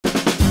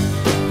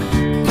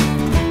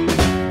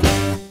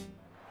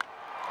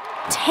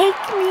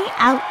Take me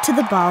out to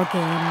the ball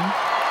game.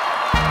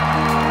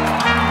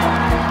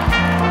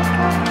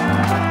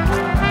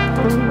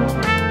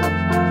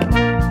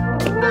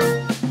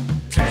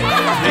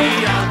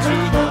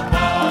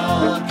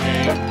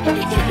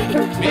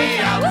 Me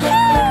out with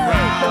the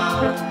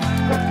crowd.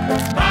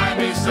 Buy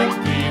me some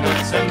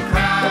peanuts and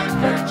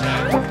Cracker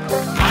Jack.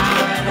 I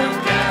don't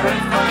care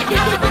if I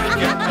never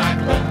get back.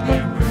 Let me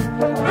root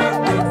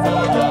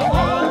for the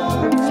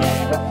home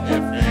team.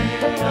 If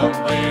they don't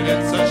win,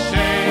 it's a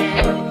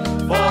shame.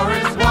 4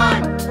 is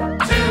 1,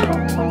 2,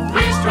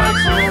 3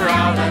 strikes, we're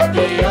out at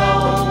the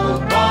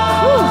old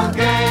ball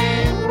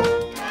game.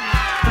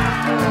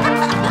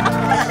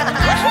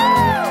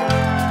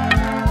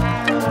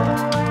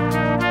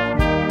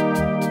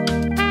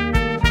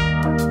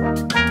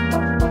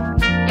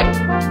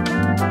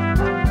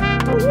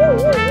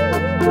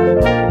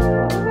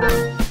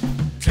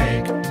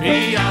 Take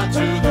me out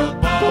to the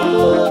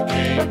ball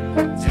game.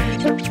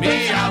 Take me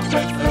out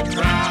with the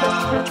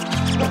crowd.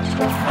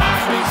 Buy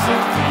me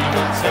some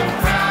peanuts and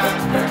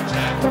Cracker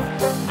Jack.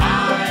 I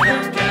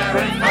don't care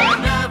if I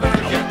never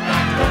get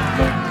back.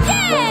 Root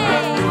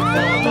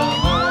for the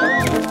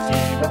home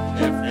team.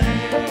 If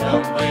they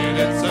don't win,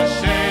 it's a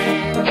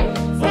shame.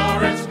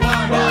 4 is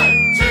 1,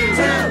 2,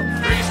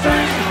 3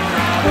 strikes, we're out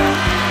at the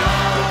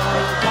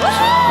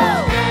old ball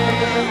game.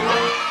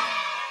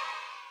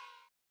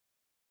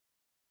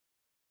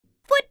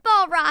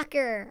 Football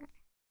rocker.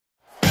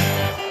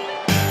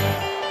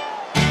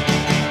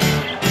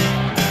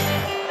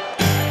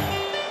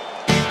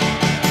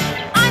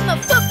 I'm a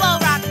football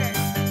rocker.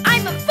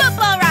 I'm a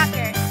football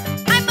rocker.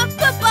 I'm a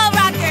football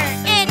rocker.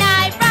 And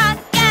I rock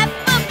at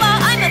football.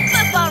 I'm a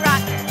football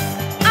rocker.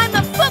 I'm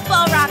a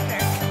football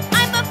rocker.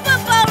 I'm a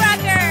football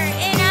rocker.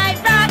 And I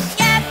rock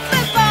at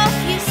football.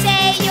 You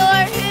say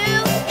you're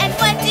who? And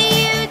what do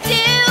you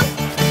do?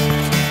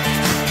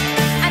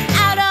 I'm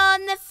out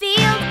on the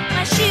field.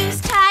 My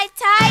shoes tied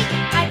tight.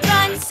 I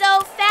run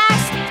so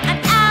fast.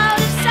 I'm out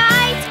of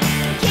sight.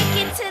 Kick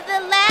it to the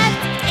left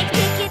and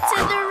kick it to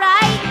the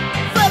right.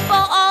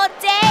 Football all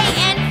day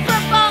and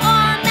football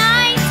all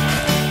night.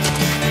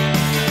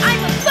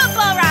 I'm a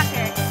football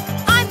rocker.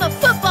 I'm a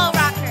football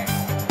rocker.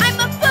 I'm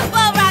a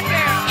football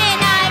rocker. And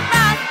I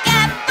rock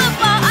at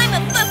football. I'm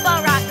a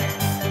football rocker.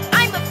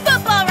 I'm a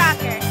football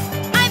rocker.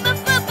 I'm a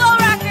football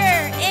rocker.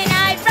 And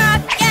I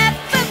rock at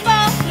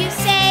football. You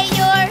say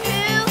you're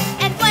who?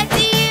 And what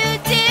do you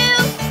do?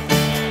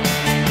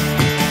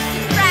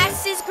 The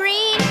grass is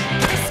green,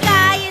 the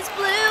sky is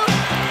blue,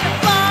 the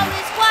ball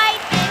is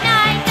white, and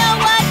I know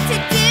what to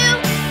do.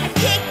 I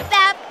kick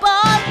that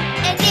ball,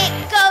 and it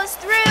goes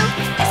through.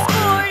 I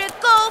scored a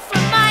goal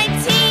for my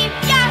team,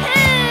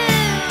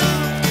 yahoo!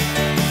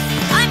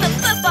 I'm a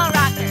football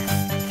rocker.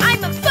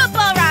 I'm a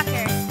football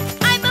rocker.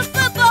 I'm a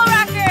football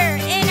rocker,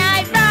 and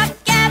I rock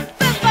at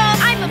football.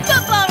 I'm a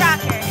football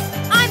rocker.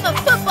 I'm a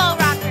football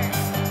rocker.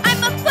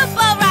 I'm a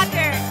football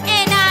rocker,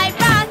 and I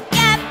rock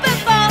at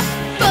football.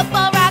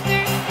 Football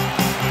rocker,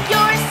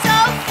 you're so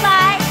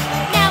fly.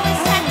 Now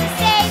it's time to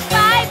say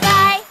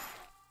bye-bye.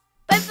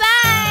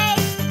 Bye-bye.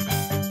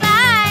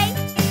 Bye.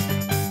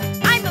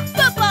 I'm a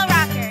football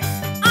rocker.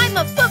 I'm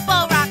a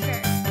football rocker.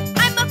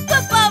 I'm a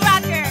football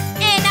rocker,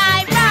 and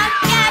I rock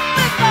at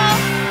football.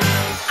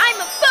 I'm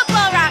a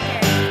football rocker.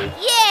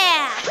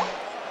 Yeah!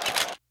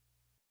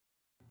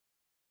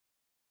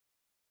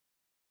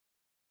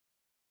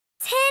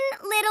 10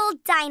 little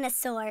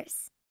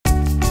dinosaurs. 10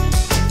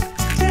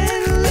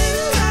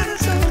 little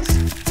dinosaurs.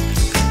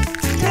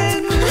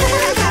 10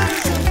 little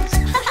dinosaurs.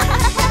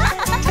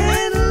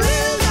 10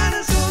 little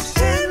dinosaurs.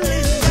 10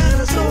 little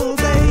dinosaur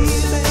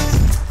babies.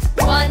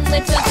 1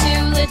 little,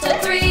 2 little,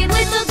 3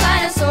 little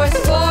dinosaurs.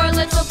 4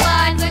 little,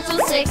 5 little,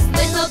 6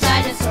 little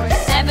dinosaurs.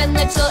 7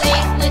 little,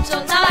 8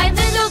 little, 9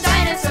 little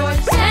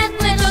dinosaurs. 10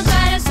 little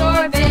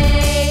dinosaur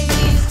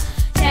babies.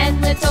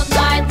 10 little,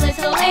 9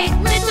 little, 8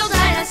 little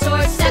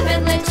dinosaurs.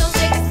 7 little,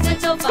 6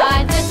 little,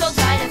 5 little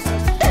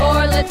dinosaurs.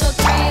 4 little,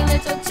 3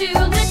 little, 2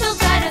 little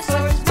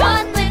dinosaurs.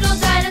 1 little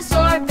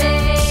dinosaur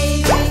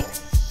baby.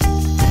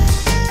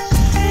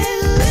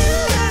 10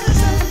 little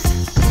dinosaurs.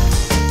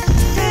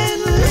 10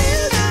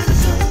 little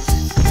dinosaurs.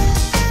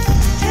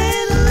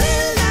 10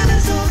 little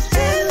dinosaurs.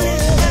 10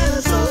 little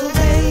dinosaur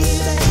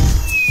babies.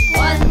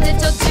 1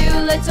 little, 2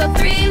 little,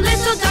 3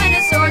 little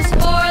dinosaurs.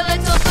 4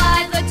 little,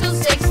 5 little,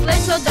 6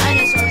 little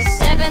dinosaurs.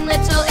 7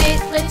 little,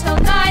 8 little,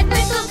 9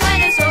 little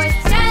dinosaurs.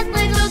 10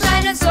 little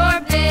dinosaur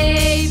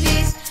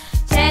babies.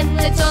 10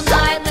 little,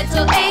 9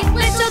 little, 8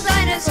 little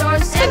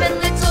dinosaurs. 7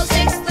 little,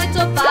 6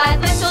 little,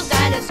 5 little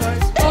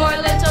dinosaurs. 4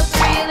 little,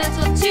 3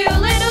 little, 2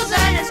 little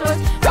dinosaurs.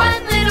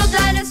 1 little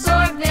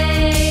dinosaur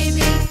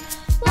baby.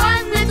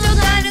 1 little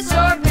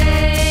dinosaur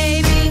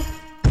baby.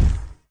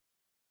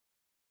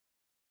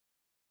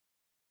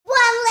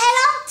 1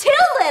 little, 2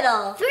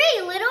 little,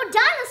 3 little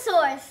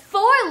dinosaurs.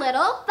 4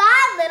 little,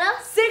 5 little,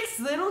 6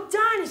 little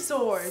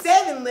dinosaurs.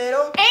 7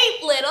 little.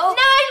 8 little, 9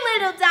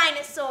 little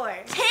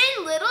dinosaurs.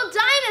 10 little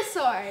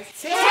dinosaurs.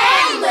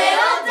 10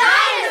 little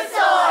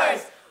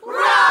dinosaurs.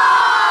 Roar!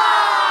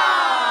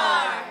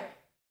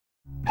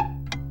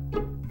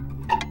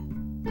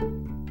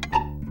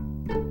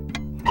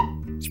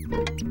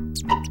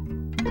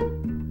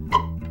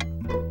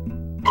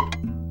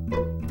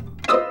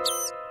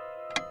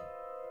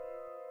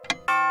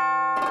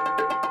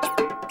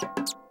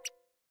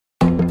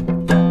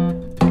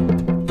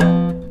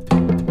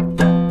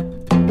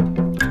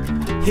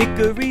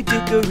 Hickory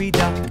dickory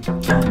dock,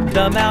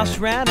 the mouse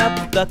ran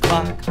up the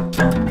clock.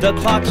 The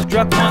clock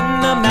struck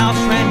one, the mouse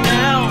ran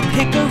down.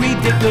 Hickory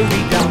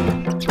dickory dock,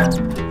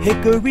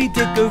 hickory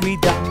dickory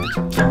dock,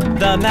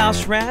 the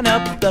mouse ran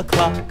up the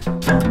clock.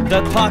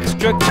 The clock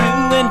struck two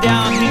and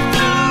down he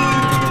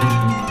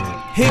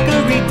flew.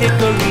 Hickory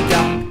dickory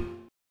dock.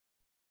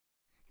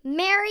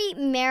 Mary,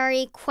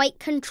 Mary, quite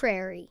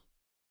contrary.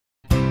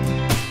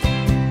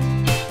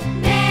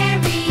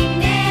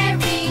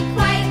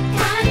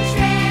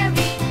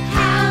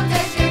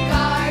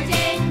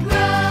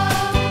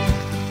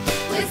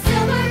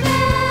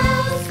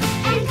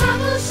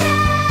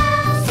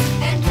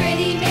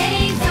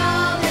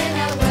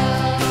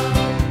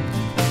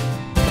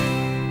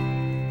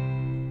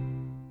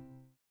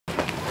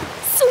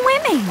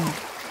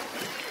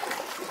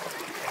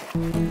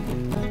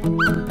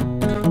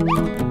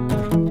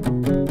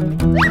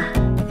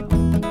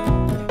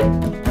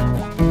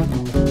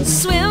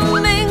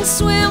 Swimming,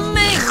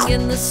 swimming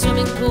in the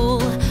swimming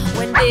pool.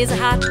 When days are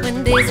hot,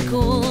 when days are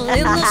cool.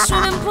 In the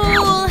swimming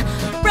pool,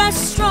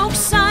 breaststroke,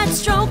 side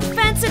stroke,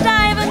 fancy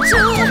diving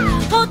too.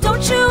 Oh,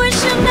 don't you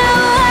wish you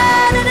never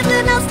had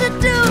anything else to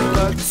do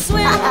but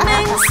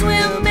swimming,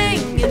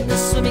 swimming in the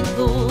swimming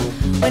pool.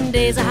 When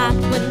days are hot,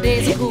 when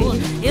days are cool.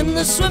 In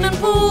the swimming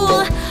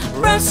pool,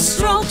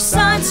 breaststroke,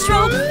 side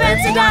stroke,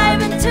 fancy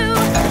diving too.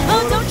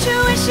 Oh, don't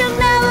you wish you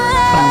never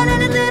had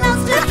anything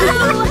else to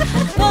do?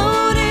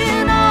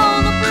 Floating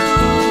on the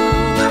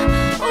blue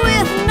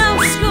with no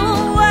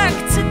schoolwork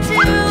to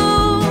do.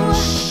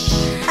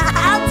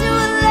 I'll do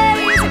a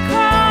lazy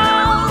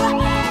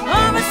crawl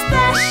or a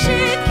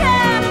splashy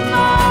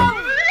cannonball.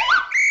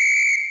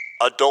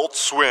 Adult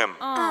Swim.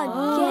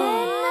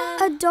 Again?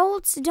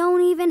 Adults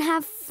don't even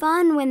have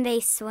fun when they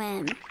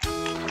swim.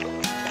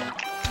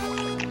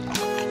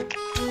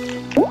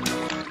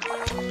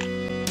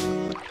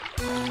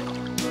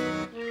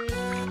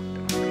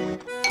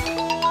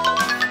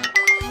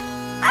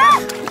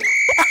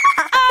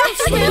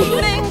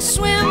 Swimming,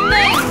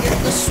 swimming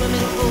in the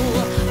swimming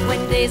pool.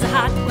 When days are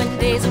hot, when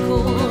days are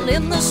cool.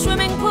 In the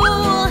swimming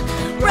pool,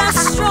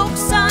 breaststroke,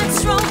 side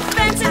stroke,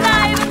 fancy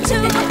diving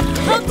too.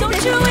 Oh,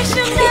 don't you wish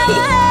you never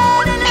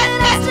had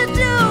anything else to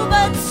do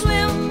but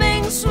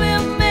swimming,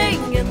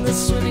 swimming in the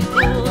swimming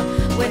pool.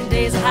 When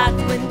days are hot,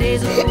 when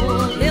days are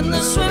cool. In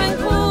the swimming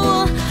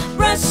pool,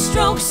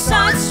 breaststroke,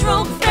 side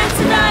stroke,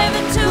 fancy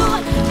diving too.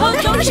 Oh,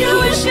 don't you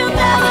wish you never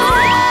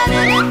had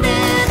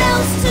anything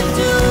else to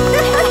do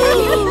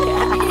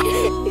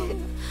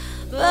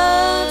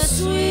but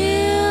swim?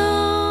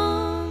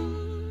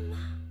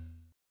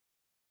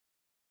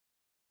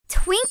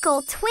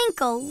 Twinkle,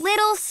 twinkle,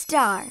 little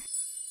star.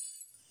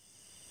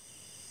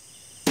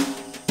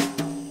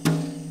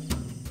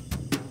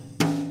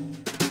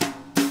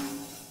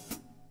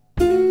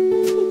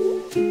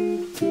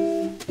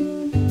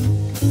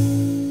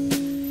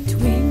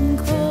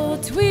 Twinkle,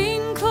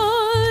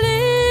 twinkle,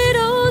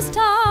 little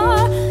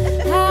star,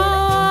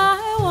 how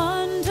I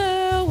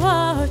wonder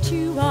what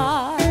you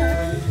are.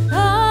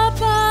 Up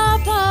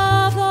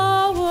above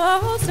the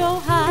world so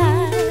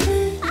high,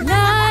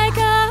 like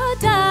a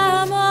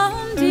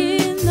diamond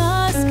in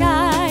the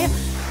sky.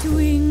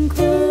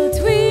 Twinkle,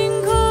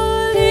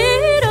 twinkle,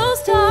 little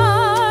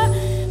star,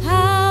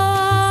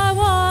 how I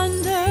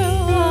wonder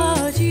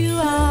what you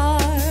are.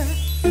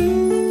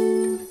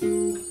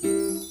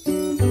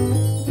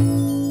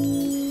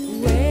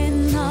 When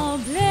the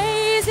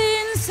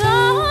blazing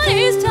sun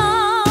is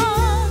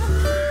done,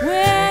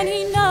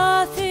 when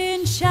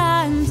nothing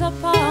shines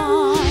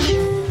upon,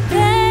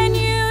 then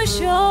you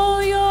show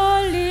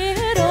your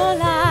little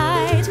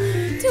light.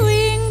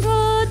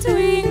 Twinkle,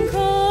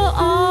 twinkle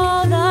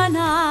all the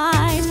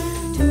night.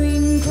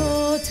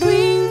 Twinkle,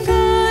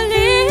 twinkle,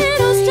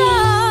 little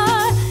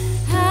star,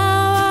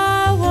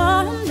 how I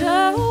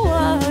wonder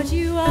what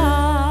you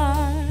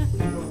are.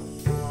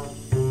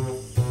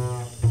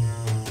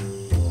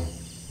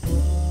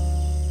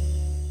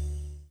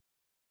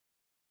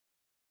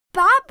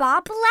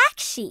 Baba Black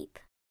Sheep.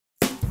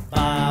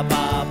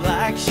 Baba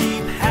black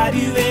sheep, have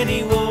you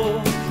any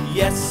wool?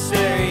 Yes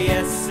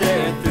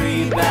sir,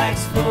 3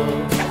 bags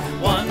full.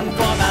 One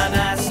for my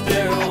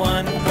master,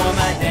 one for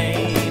my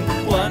dame,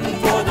 one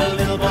for the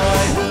little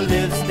boy who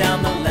lives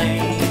down the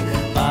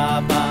lane.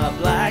 Baba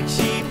black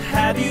sheep,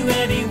 have you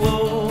any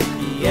wool?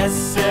 Yes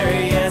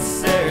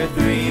sir,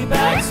 3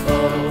 bags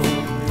full.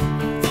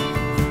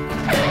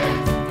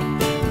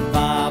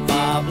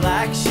 Baba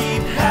black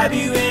sheep, have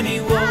you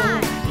any wool?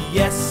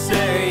 Yes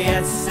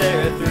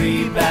sir,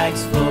 3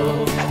 bags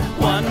full.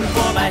 One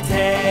for my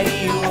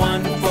teddy,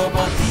 one for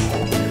Bucky,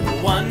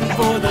 one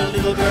for the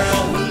little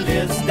girl who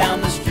lives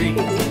down the street.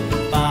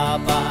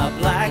 Baba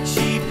black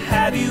sheep,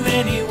 have you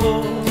any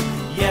wool?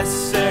 Yes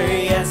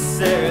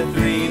sir,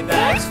 3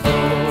 bags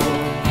full.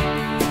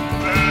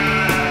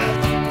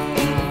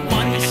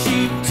 1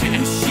 sheep,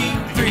 2 sheep,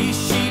 3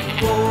 sheep,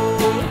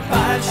 4,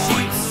 5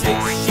 sheep, 6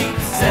 sheep,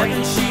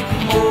 7 sheep,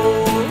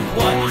 more.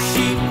 1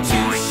 sheep,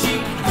 2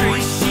 sheep,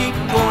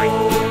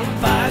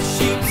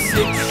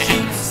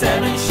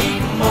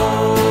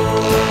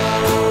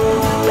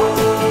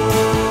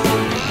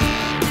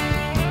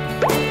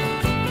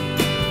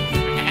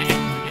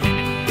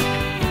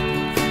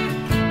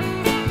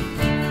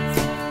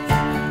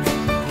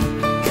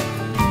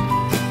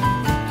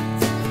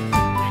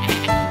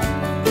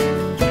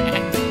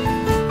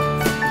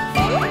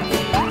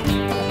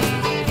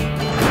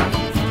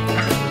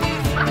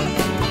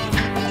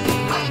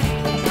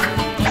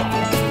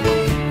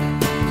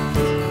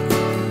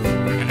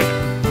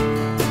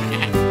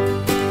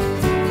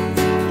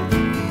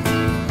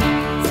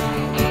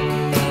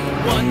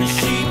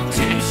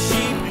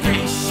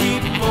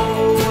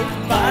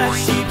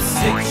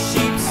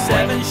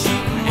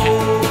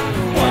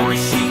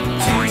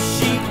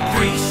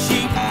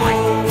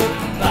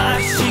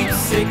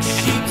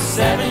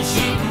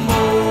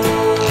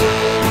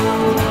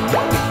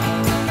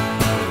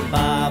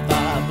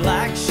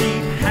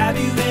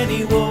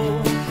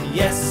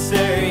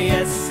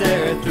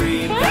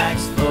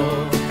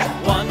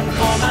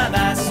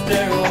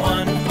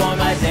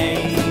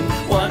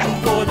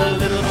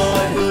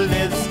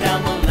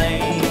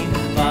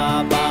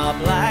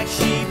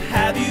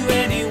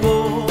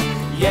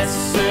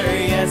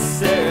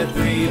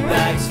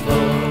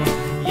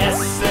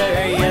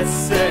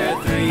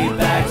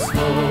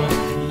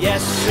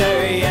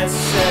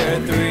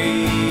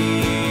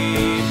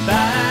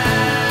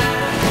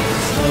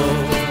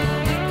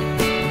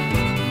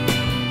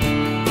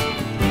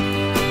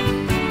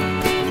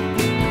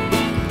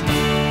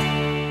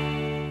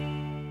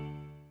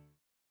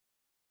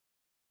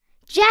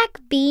 Jack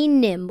Be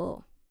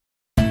Nimble.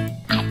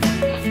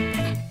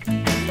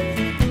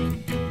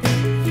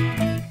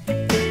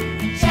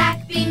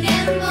 Jack be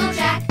nimble,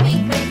 Jack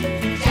be quick.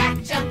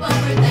 Jack jump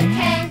over the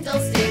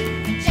candlestick.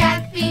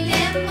 Jack be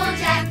nimble,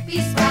 Jack be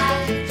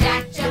spry.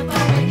 Jack jump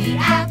over the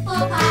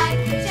apple pie.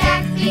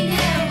 Jack be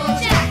nimble,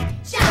 Jack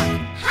jump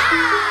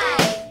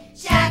high.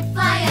 Jack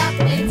fly up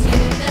into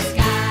the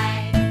sky.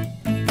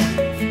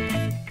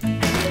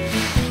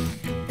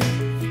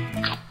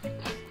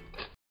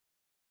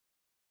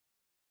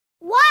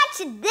 Watch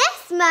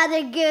this,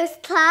 Mother Goose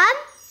Club.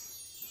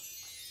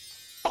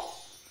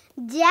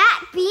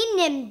 Jack be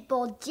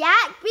nimble,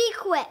 Jack be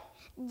quick.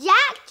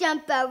 Jack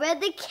jump over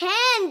the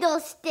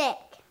candlestick.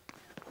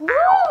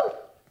 Woo!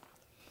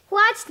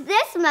 Watch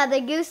this, Mother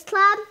Goose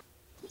Club.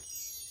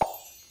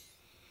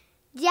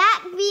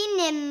 Jack be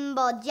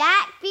nimble,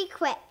 Jack be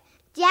quick.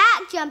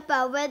 Jack jump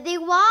over the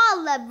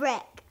wall of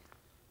brick.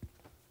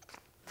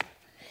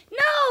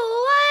 No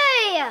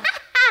way!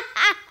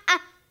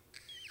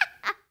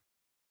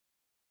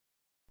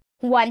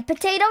 One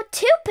potato,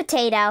 two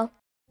potato.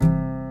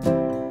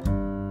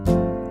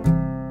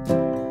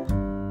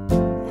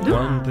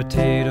 One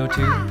potato,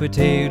 two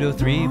potato,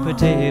 three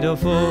potato,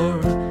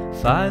 4,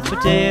 5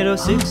 potato,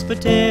 6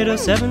 potato,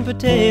 7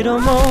 potato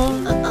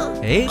more.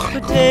 8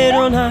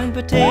 potato, 9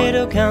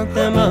 potato, count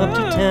them up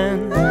to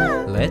 10.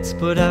 Let's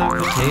put our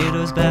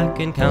potatoes back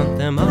and count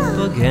them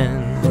up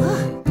again.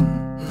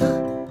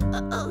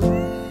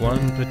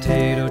 1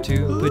 potato,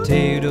 2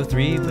 potato,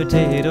 3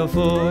 potato,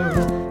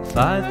 4,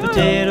 5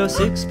 potato,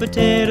 6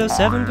 potato,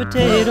 7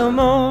 potato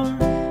more.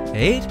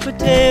 8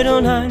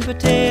 potato, 9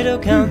 potato,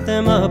 count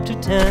them up to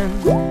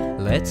 10.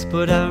 Let's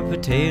put our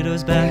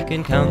potatoes back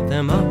and count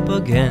them up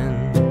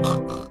again.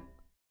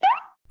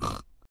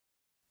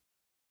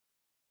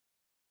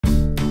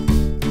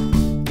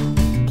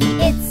 The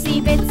itsy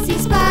bitsy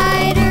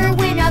spider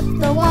went up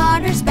the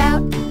water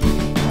spout.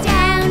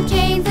 Down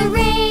came the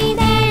rain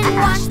and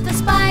washed the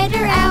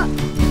spider out.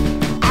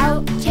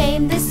 Out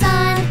came the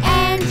sun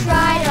and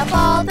dried up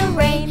all the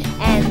rain.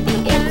 And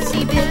the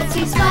itsy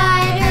bitsy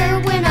spider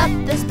went up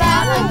the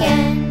spout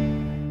again.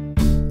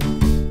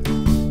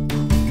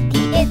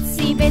 The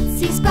itsy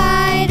bitsy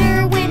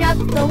spider went up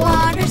the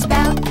water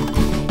spout.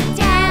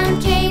 Down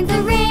came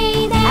the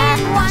rain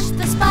and washed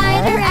the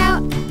spider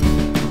out.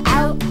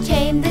 Out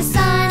came the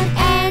sun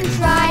and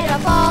dried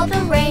up all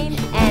the rain.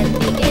 And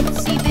the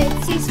itsy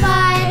bitsy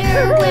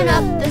spider went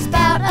up the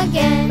spout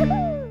again.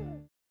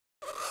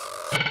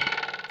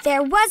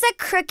 There was a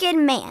crooked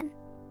man.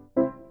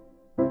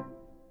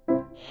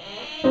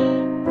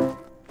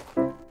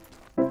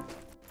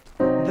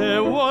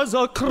 There was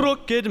a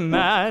crooked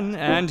man,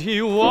 and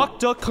he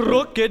walked a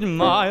crooked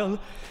mile.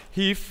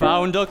 He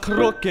found a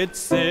crooked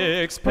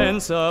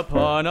sixpence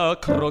upon a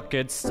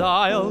crooked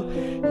stile.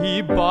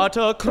 He bought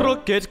a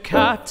crooked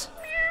cat,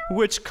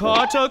 which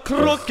caught a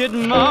crooked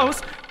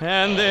mouse,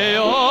 and they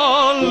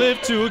all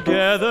lived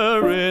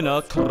together in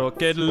a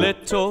crooked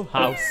little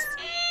house.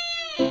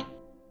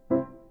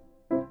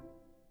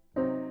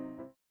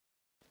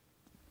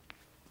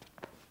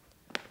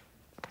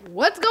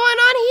 What's going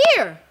on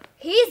here?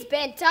 He's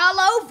bent all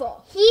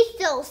over. He's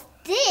so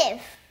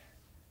stiff.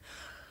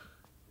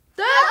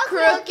 The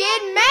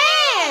Crooked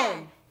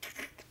Man!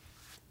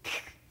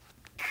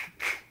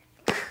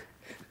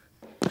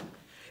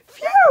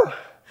 Phew!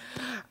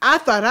 I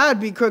thought I'd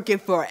be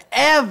crooked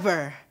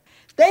forever.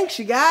 Thanks,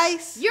 you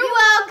guys. You're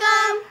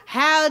welcome.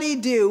 Howdy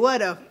do.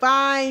 What a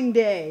fine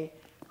day.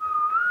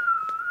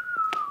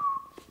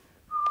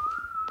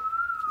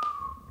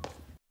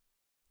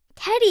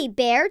 Teddy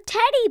bear,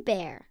 teddy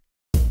bear.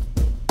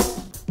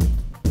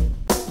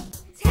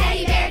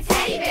 Teddy bear,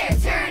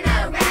 turn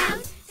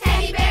around.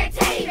 Teddy bear,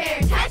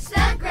 touch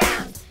the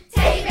ground.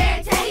 Teddy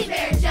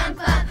bear, jump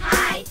up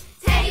high.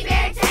 Teddy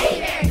bear,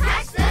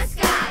 touch the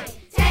sky.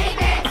 Teddy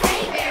bear,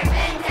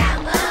 bend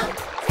down low.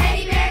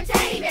 Teddy bear,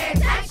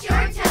 touch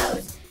your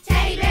toes.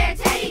 Teddy bear,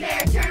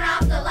 turn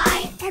off the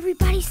light.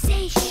 Everybody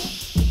say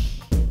shh.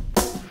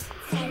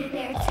 Teddy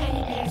bear,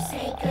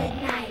 say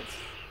goodnight.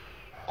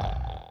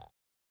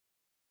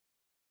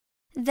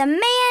 The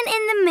Man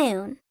in the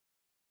Moon.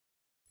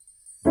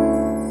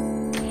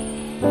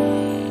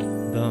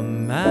 The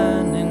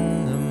man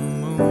in the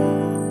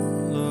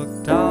moon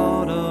looked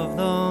out of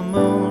the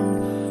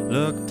moon,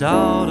 looked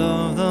out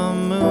of the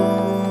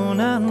moon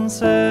and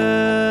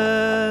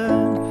said,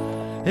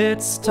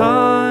 "It's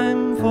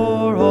time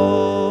for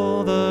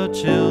all the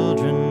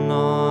children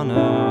on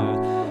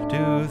earth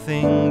to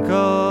think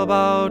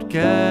about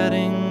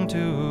getting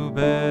to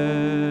bed."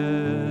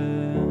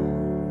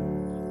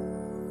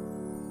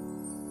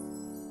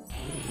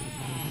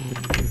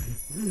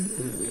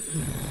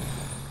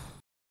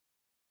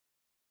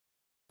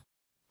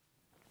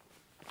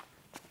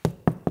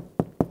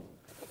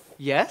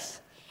 Yes?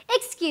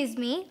 Excuse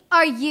me,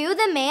 are you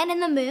the man in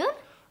the moon?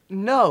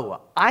 No,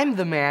 I'm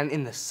the man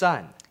in the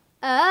sun.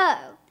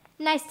 Oh,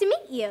 nice to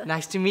meet you.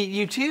 Nice to meet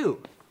you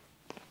too.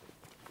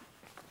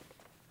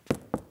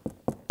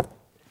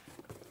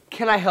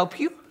 Can I help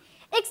you?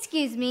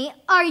 Excuse me,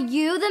 are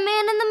you the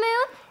man in the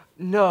moon?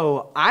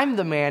 No, I'm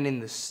the man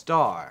in the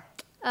star.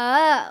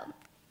 Oh,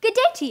 good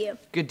day to you.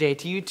 Good day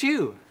to you,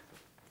 too.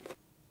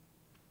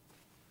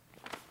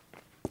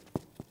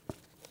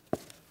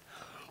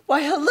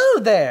 Why,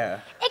 hello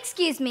there.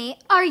 Excuse me,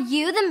 are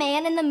you the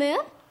man in the moon?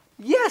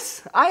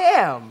 Yes, I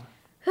am.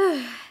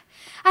 I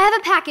have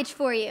a package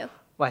for you.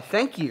 Why,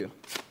 thank you.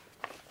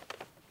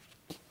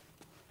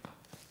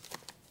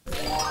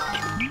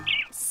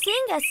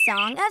 Sing a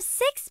song of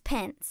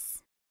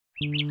sixpence.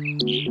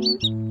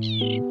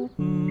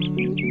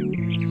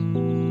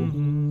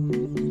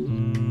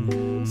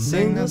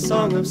 Sing a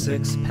song of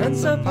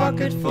sixpence, a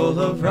pocket full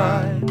of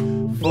rye,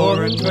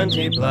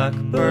 24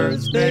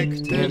 blackbirds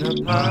baked in a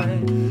pie.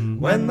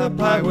 When the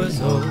pie was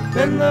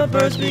open, the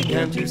birds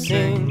began to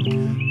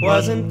sing.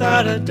 Wasn't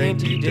that a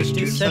dainty dish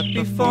to set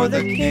before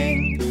the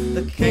king?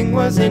 The king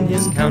was in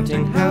his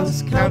counting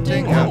house,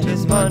 counting out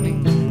his money.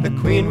 The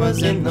queen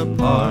was in the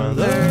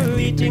parlor,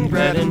 eating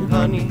bread and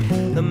honey.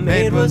 The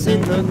maid was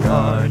in the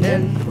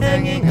garden,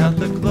 hanging out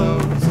the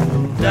clothes.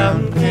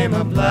 Down came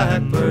a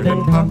blackbird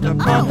and popped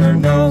upon her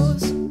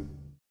nose.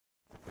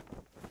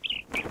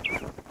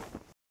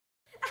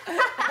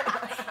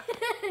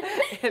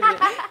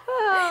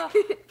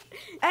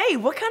 Hey,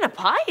 what kind of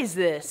pie is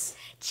this?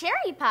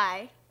 Cherry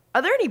pie.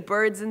 Are there any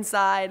birds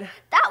inside?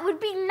 That would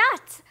be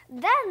nuts.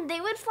 Then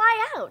they would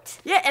fly out.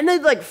 Yeah, and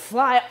they'd like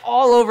fly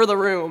all over the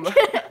room.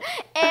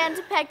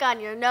 And peck on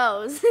your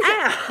nose.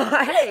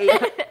 Ow, hey.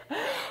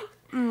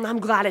 I'm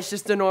glad it's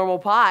just a normal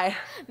pie.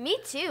 Me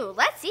too.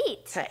 Let's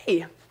eat.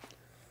 Hey.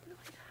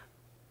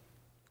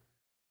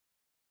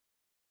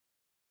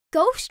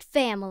 Ghost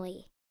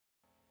Family.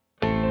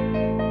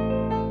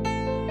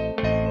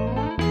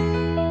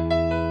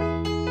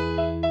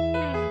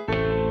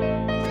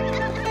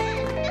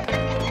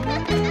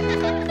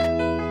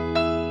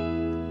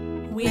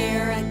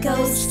 We're a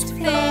ghost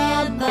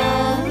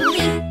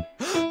family.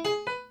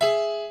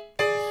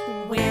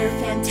 We're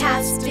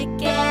fantastic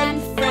and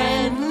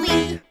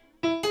friendly.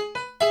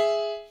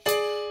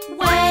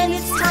 When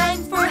it's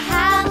time for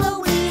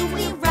Halloween,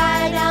 we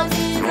ride out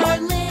in our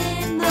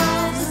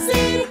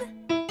limousine.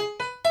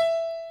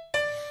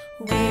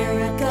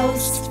 We're a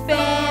ghost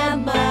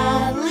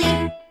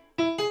family.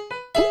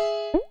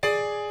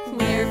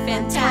 We're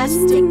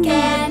fantastic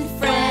and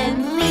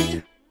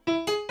friendly.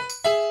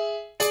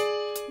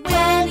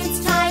 When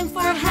it's time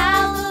for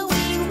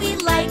Halloween, we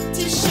like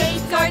to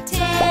shake our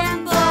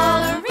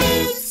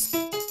tambourines.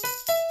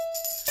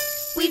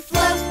 We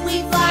float,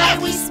 we fly,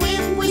 we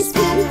swim, we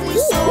swoop, we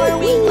soar,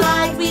 we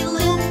glide, we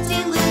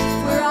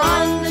loop-de-loop. We're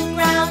on the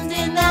ground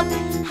and up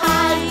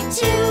high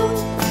too.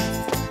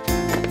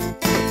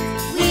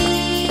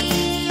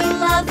 We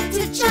love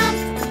to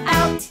jump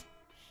out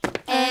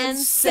and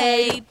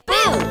say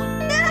boo.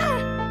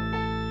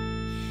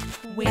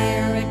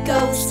 We're a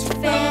ghost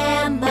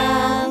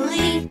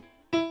family.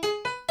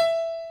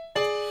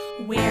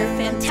 We're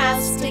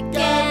fantastic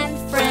and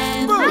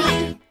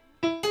friendly.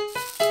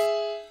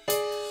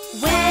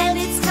 When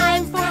it's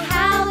time for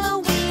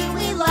Halloween,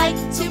 we like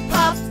to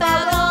pop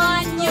out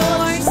on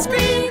your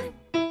screen.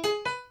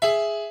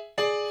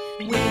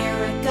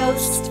 We're a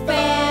ghost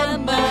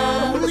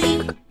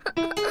family.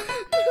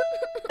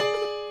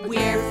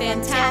 We're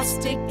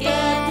fantastic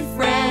and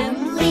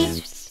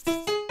friendly.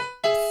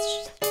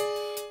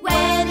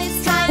 When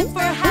it's time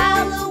for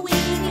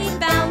Halloween, we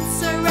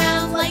bounce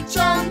around like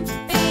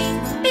jumping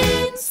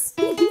beans.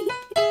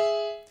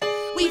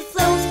 We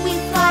float, we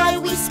fly,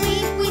 we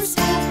sweep, we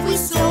swoop, we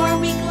soar,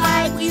 we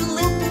glide, we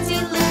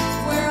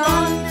loop-de-loop. We're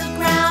on the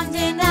ground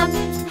and up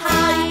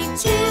high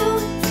too.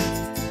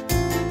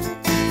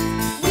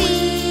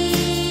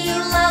 We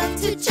love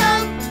to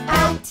jump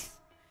out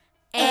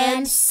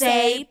and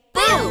say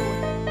boo.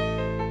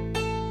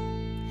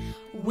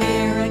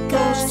 We're a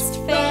ghost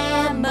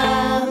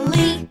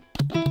family.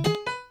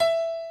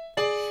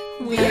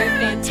 We're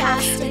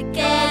fantastic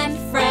and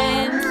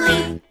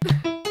friendly.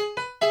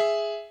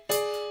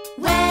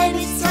 When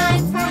it's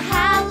time for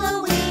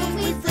Halloween,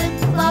 we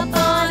flip-flop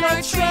on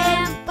our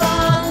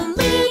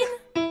trampoline.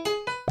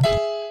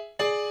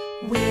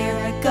 We're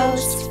a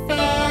ghost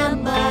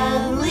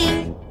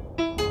family.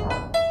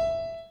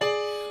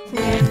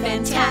 We're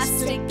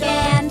fantastic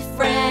and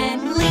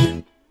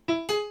friendly.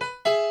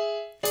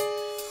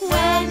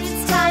 When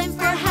it's time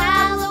for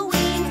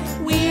Halloween,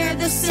 we're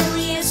the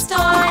silliest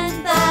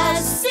on the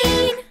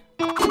scene.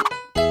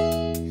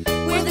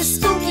 We're the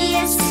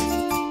spookiest.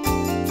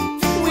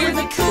 We're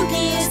the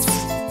kookiest.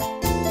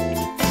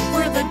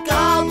 We're the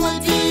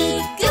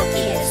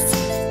gobbledygookiest.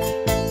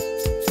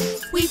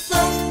 We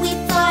float, we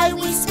fly,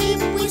 we sweep,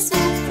 we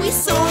swoop, we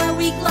soar,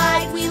 we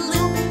glide, we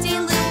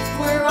loop-de-loop.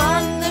 We're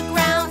on the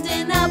ground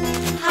and up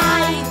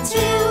high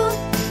too.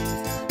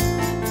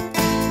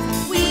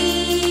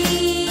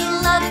 We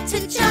love to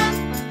jump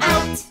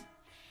out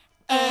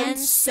and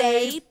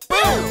say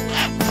boo.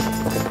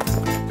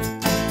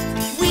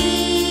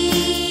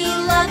 We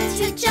love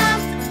to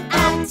jump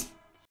out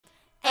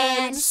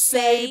and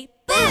say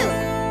boo.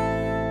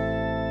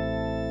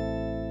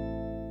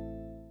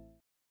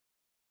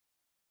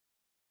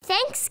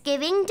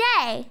 Thanksgiving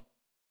Day.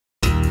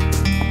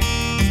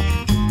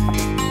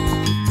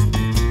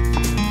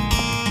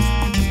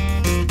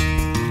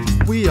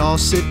 we all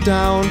sit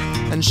down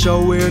and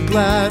show we're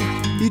glad.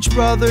 Each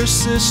brother,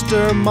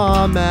 sister,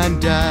 mom, and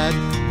dad.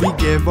 We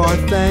give our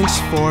thanks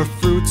for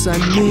fruits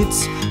and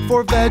meats,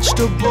 for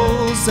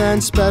vegetables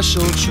and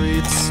special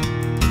treats.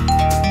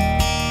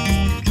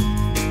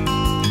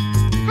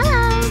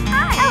 Hello.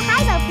 Hi. Oh,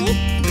 hi, Sophie.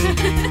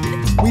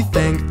 We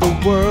thank the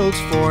world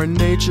for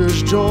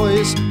nature's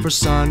joys, for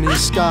sunny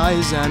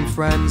skies and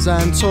friends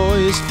and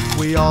toys.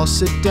 We all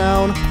sit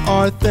down,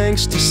 our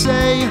thanks to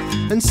say,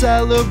 and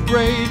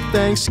celebrate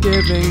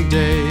Thanksgiving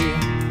Day.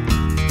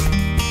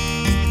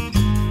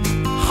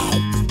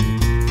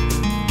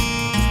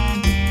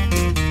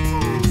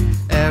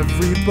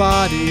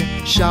 Everybody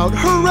shout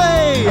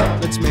hooray!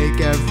 Let's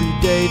make every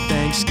day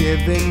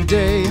Thanksgiving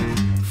Day.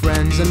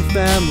 Friends and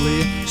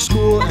family,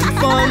 school and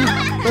fun.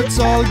 Let's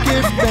all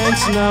give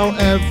thanks now,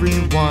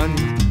 everyone.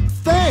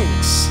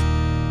 Thanks!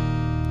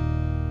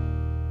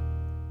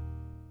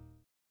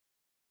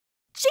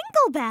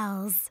 Jingle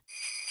Bells.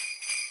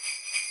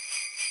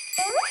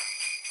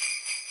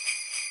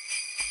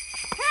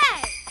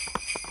 Hey!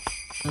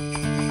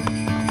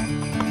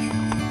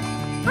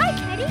 Hi,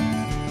 Teddy.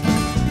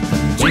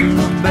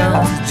 Jingle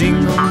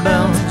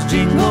bells,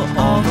 jingle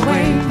all the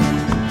way.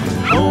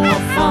 Oh,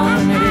 what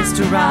fun it is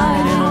to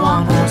ride in a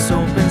one-horse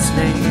open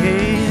sleigh.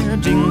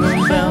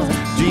 Jingle bells,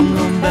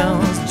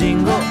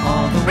 jingle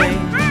all the way.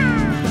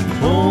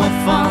 Oh, what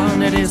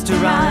fun it is to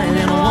ride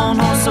in a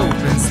one-horse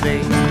open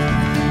sleigh.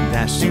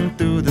 Dashing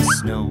through the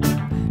snow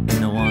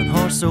in a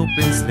one-horse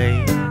open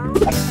sleigh.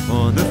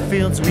 O'er the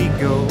fields we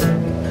go,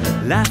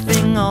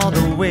 laughing all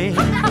the way.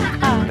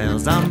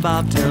 Bells on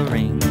bobtail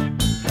ring,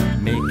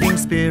 making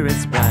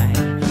spirits bright.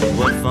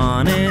 What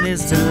fun it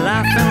is to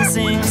laugh and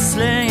sing a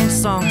sleighing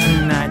song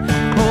tonight.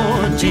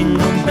 Oh,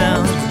 jingle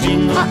bells,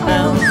 jingle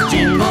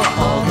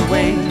all the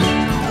way.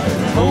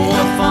 Oh,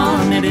 what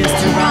fun it is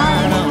to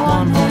ride a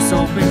one-horse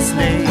open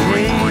sleigh.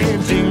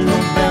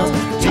 Jingle bells,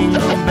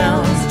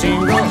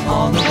 jingle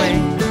all the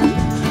way.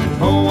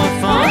 Oh, what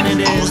fun it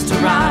is to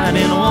ride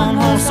in a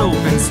one-horse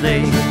open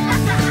sleigh.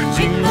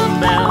 Jingle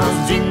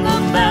bells,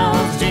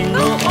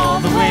 jingle all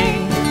the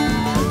way.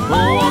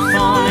 Oh, what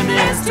fun it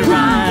is to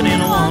ride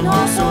in a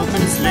one-horse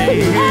open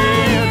sleigh.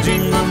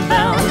 Jingle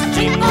bells,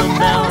 jingle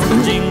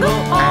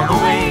all the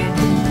way.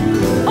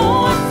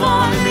 Oh, what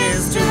fun it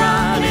is to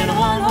ride in a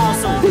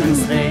one-horse open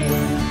sleigh.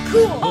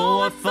 Cool. Oh,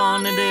 what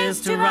fun it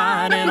is to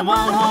ride in a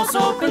one-horse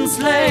open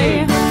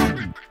sleigh.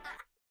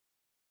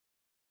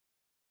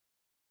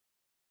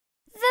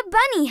 The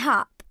bunny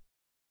hop.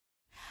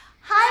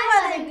 Hi,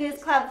 Mother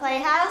Goose Club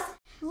Playhouse.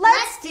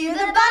 Let's do the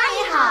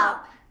bunny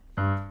hop.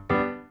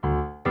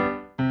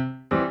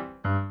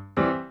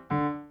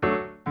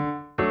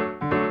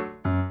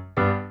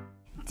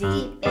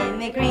 Deep in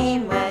the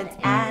green woods,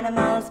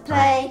 animals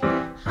play,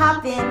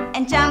 hopping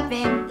and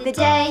jumping the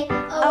day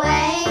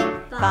away.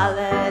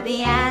 Follow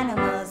the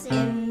animals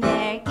in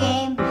their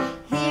game.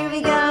 Here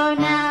we go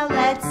now,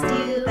 let's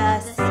do the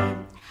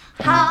same.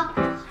 Hop,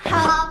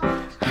 hop,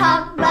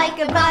 hop like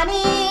a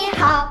bunny.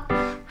 Hop,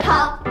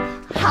 hop,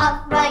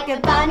 hop like a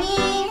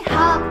bunny.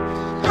 Hop,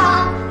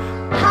 hop,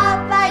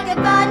 hop like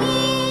a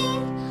bunny.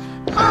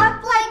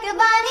 Hop like a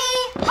bunny.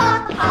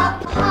 Hop,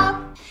 hop,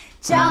 hop.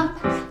 Jump,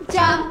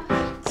 jump,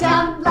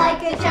 jump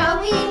like a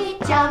joey.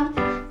 Jump,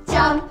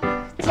 jump,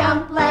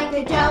 jump like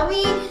a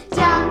joey.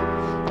 Jump,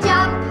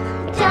 jump,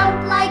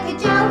 jump like a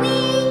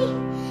joey.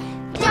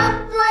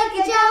 Jump like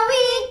a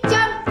joey.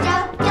 Jump,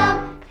 jump,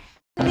 jump.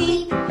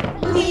 Leap,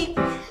 leap,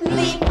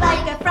 leap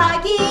like a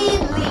froggy.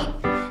 Leap,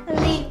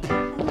 leap,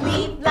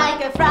 leap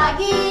like a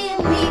froggy.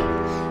 Leap,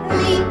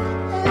 leap,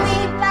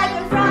 leap like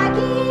a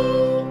froggy.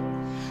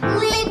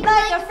 Leap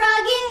like a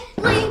froggy.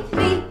 Leap,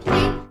 leap,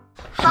 leap.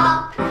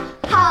 Hop,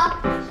 hop,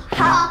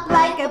 hop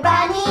like a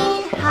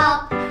bunny.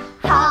 Hop,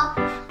 hop,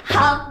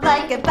 hop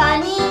like a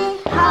bunny.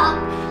 Hop,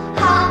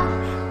 hop,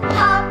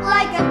 hop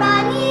like a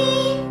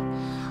bunny.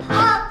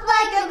 Hop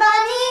like a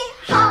bunny.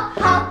 Hop,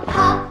 hop,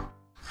 hop.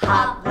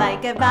 Hop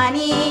like a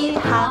bunny.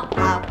 Hop,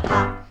 hop,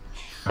 hop.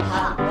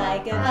 Hop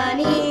like a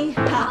bunny.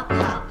 Hop,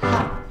 hop,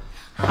 hop.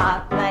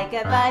 Hop like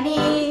a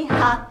bunny.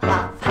 Hop,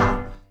 hop,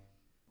 hop.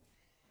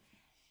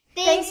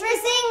 Thanks for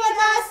singing with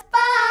us.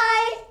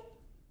 Bye.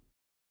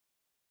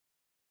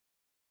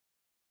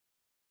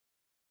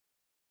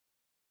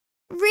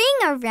 Ring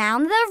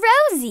around the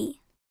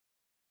rosy.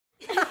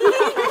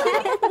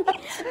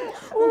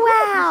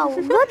 Wow,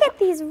 look at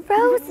these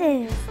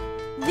roses.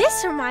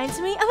 This reminds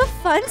me of a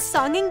fun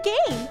song and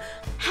game.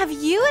 Have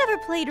you ever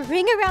played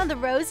Ring Around the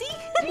Rosie?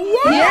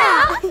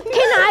 Yeah.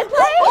 Can I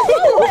play?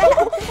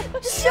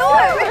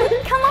 Sure.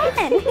 Come on.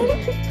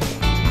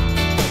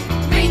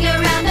 Ring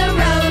around the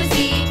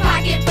rosy,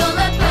 pocket full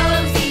of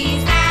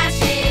posies.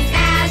 Ashes,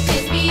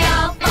 ashes, we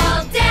all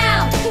fall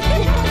down.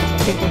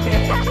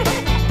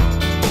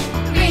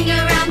 Ring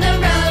around the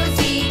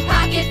rosy,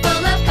 pocket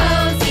full of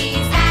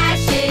posies.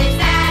 Ashes,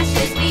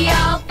 ashes, we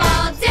all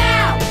fall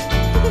down.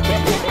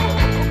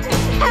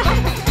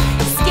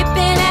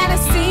 Skipping and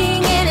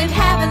singing and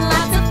having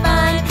lots of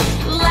fun.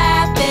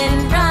 Laughing,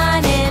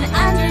 running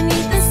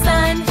underneath the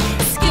sun.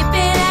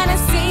 Skipping and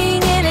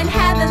singing and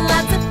having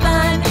lots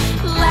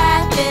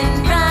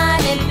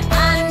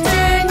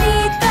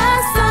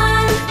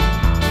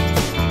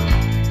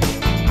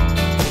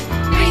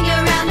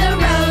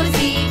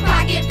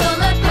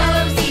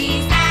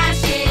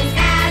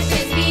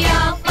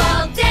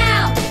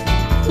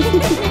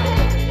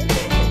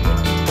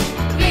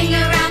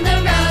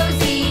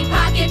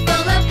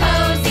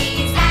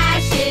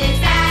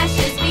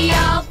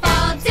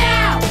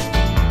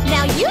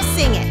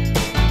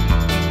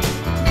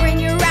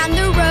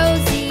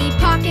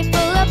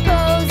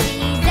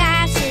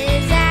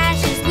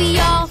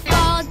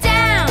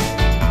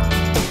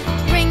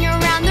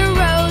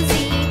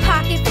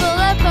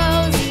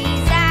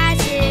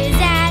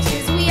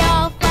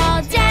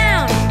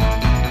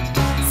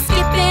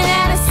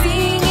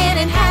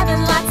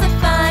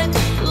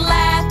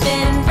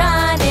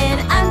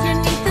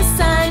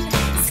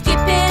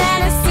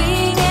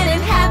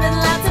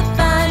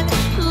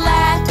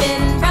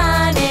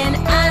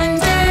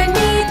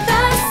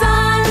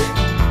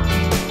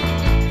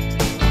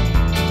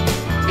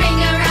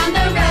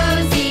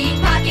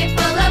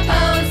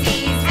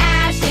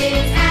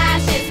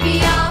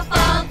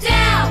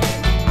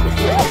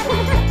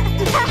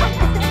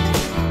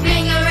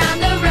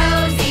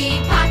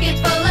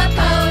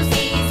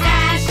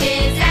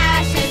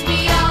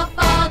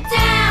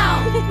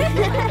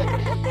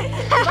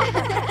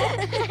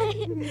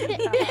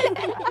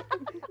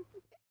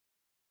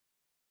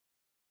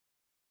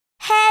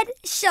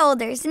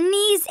shoulders,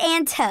 knees,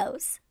 and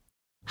toes.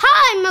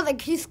 Hi, Mother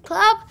Goose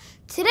Club.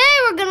 Today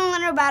we're going to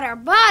learn about our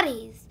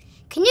bodies.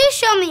 Can you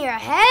show me your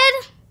head?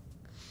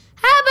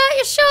 How about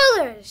your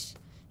shoulders?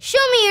 Show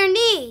me your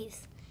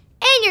knees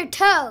and your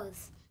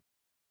toes.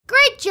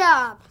 Great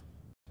job.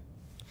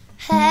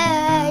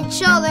 Head,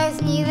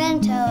 shoulders, knees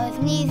and toes,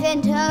 knees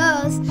and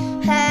toes.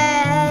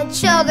 Head,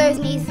 shoulders,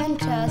 knees and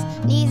toes,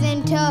 knees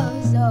and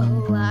toes.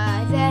 Oh,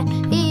 eyes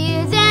and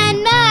ears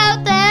and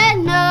mouth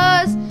and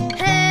nose.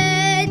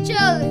 Head,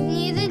 shoulders,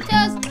 knees and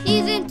toes,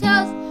 knees and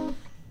toes.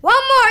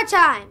 One more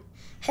time.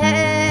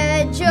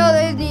 Head,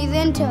 shoulders, knees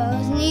and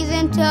toes, knees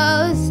and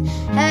toes.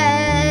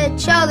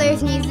 Head,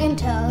 shoulders, knees and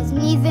toes,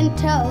 knees and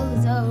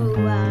toes. Oh,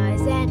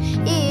 eyes and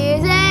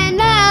ears and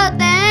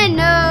mouth and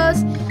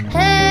nose.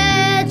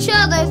 Head,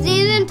 shoulders,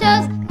 knees and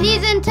toes,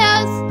 knees and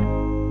toes.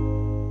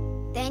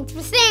 Thanks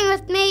for singing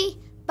with me.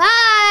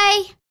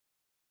 Bye.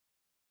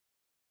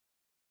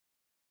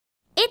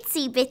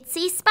 Itsy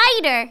Bitsy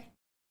Spider.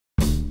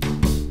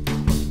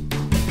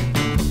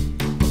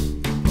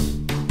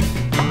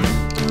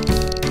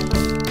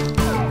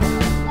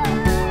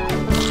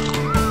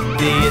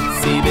 The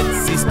itsy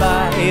bitsy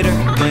spider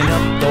went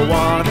up the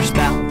water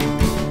spout.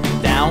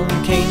 Down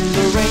came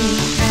the rain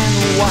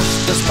and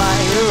washed the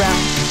spider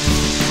out.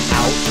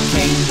 Out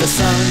came the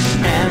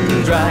sun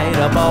and dried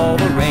up all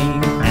the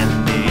rain.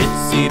 And the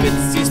itsy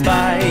bitsy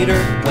spider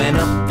went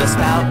up the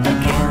spout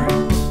again.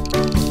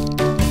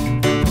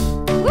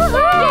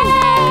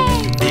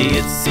 Woohoo! The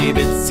itsy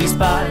bitsy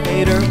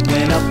spider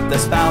went up the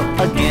spout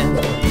again.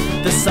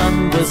 The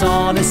sun was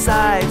on his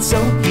side, so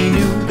he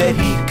knew that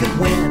he could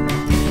win.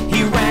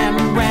 He ran,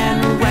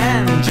 ran,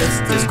 ran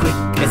just as quick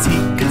as he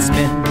could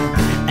spin.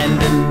 And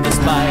then the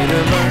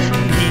spider learned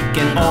he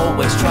can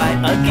always try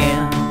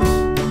again.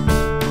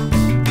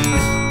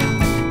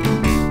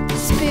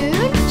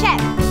 Spoon, check.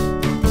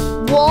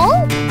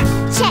 Wool,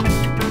 check.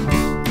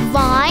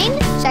 Vine,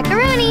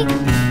 checkaroonie.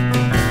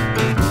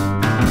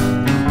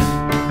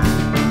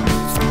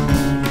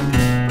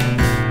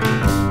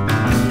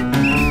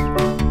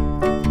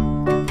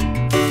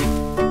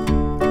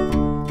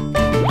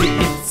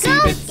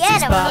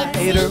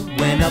 Spider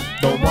went up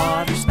the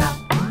water spout.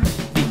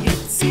 The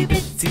itsy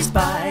bitsy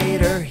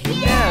spider, he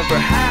never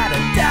had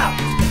a doubt.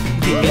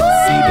 The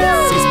itsy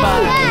bitsy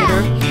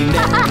spider, he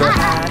never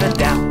had a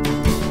doubt.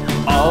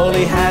 All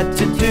he had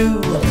to do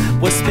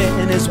was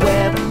spin his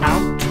web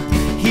out.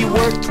 He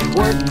worked,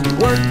 worked,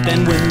 worked,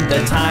 and when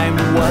the time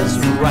was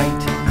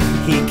right,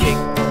 he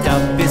kicked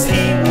up his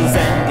heels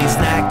and he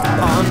snacked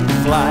on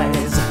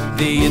flies.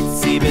 The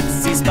itsy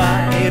bitsy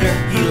spider,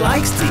 he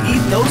likes to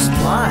eat those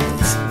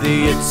flies.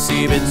 The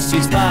itsy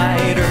bitsy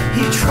spider,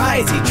 he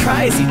tries, he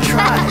tries, he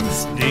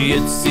tries. The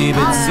itsy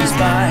bitsy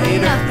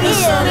spider, the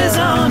sun is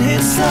on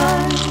his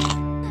side.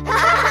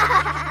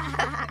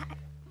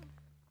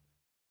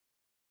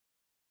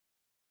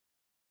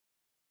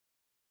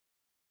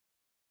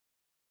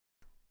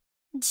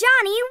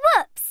 Johnny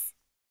Whoops.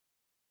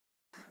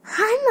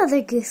 Hi,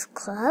 Mother Goose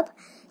Club.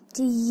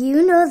 Do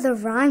you know the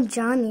rhyme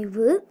Johnny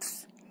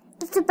Whoops?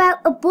 It's about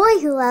a boy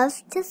who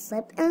loves to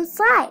slip and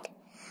slide.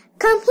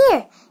 Come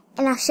here,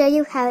 and I'll show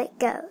you how it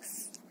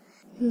goes.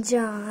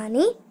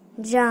 Johnny,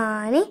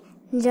 Johnny,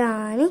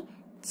 Johnny,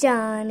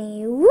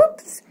 Johnny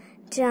Whoops,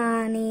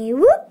 Johnny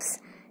Whoops,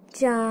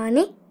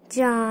 Johnny,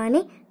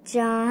 Johnny,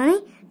 Johnny,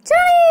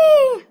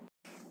 Johnny.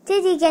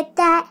 Did you get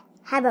that?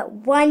 How about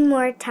one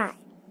more time?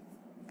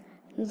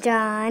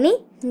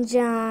 Johnny,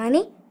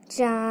 Johnny,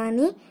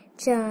 Johnny,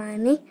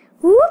 Johnny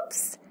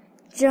Whoops,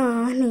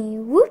 Johnny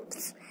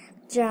Whoops,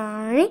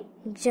 Johnny,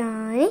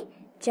 Johnny,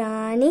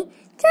 Johnny,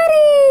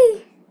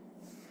 Johnny!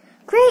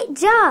 Great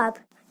job!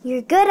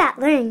 You're good at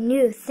learning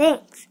new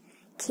things.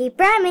 Keep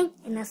rhyming,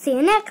 and I'll see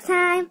you next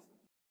time.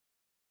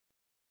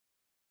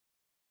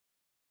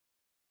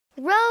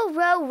 Row,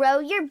 row, row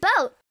your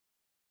boat.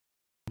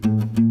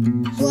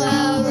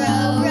 Row,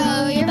 row,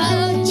 row your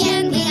boat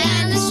gently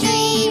down the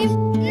stream.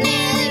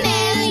 Merrily,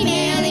 merrily,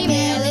 merrily,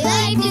 merrily,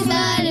 life is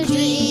but a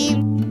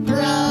dream.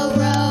 Row,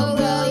 row,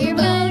 row your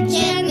boat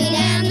gently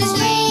down the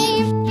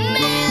stream.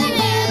 Merrily,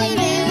 merrily,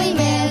 merrily,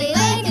 merrily,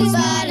 life is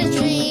but a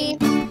dream.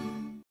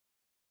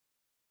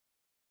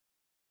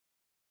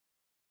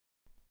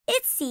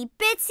 Itsy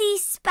Bitsy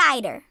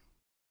Spider.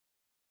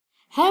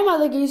 Hey,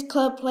 Mother Goose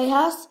Club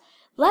Playhouse.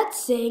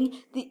 Let's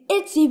sing the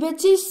Itsy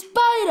Bitsy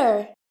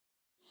Spider.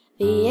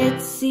 The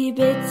itsy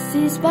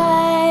bitsy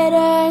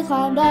spider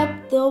climbed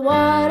up the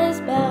water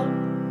spout.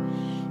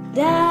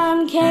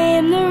 Down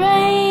came the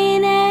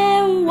rain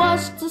and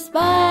washed the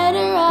spider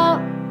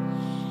out.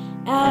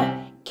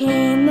 Out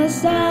came the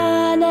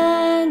sun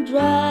and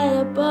dried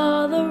up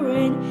all the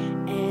rain.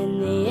 And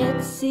the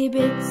itsy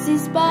bitsy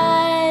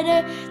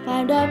spider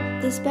climbed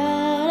up the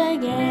spout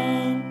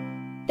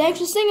again. Thanks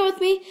for singing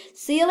with me.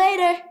 See you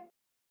later.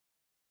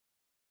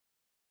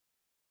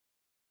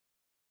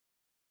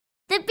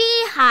 The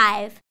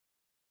Beehive.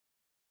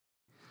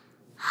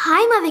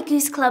 Hi, Mother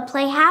Goose Club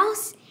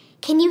Playhouse.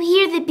 Can you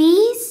hear the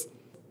bees?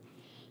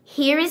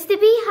 Here is the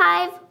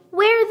beehive.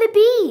 Where are the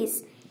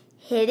bees?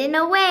 hidden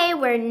away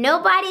where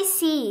nobody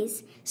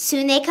sees.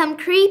 Soon they come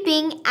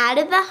creeping out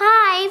of the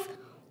hive.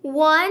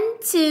 1,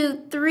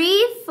 2,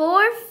 3,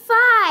 4,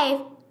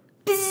 5.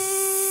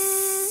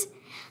 Bzzz.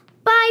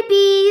 Bye,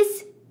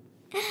 bees.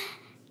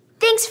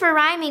 Thanks for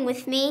rhyming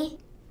with me.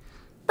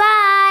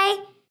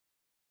 Bye.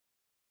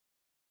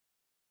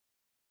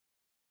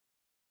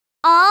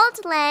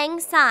 Auld Lang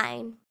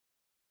Syne.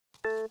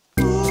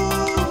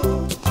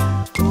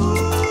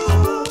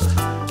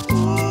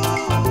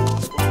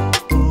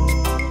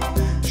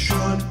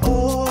 Should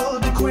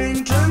old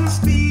acquaintance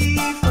be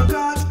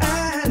forgot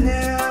and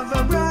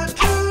never brought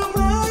to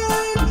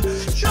mind?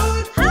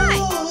 Should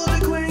old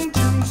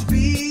acquaintance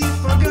be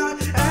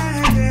forgot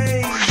and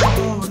age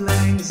Auld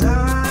Lang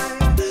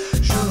Syne?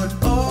 Should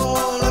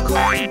old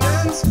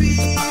acquaintance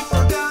be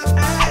forgot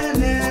and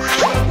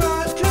never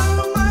brought to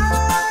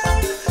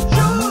mind?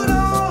 Should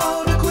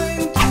old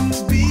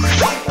acquaintance be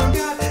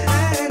forgot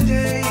and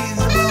age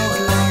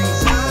Auld Lang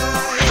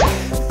Syne?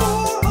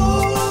 For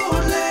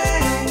Auld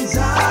Lang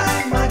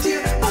Syne, my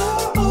dear,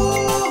 for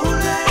Auld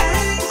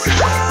Lang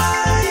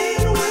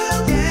Syne will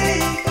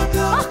take a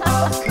cup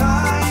of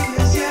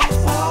kindness yet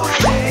for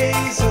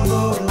days of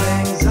Auld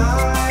Lang Syne.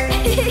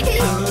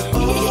 Should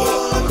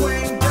old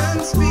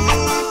acquaintance be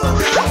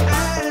forgot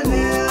and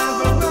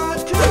never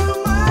brought to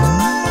mind?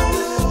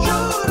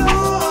 Should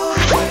old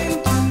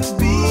acquaintance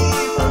be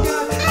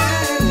forgot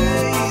and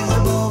days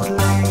of Auld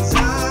Lang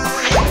Syne?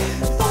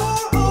 For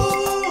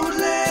Auld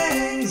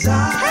Lang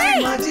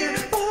Syne, my dear,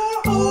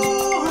 for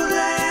Auld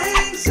Lang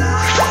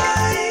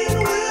Syne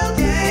will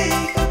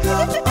take a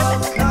cup of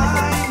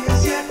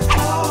kindness yet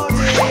for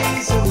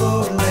days of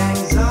Auld Lang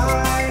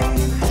Syne.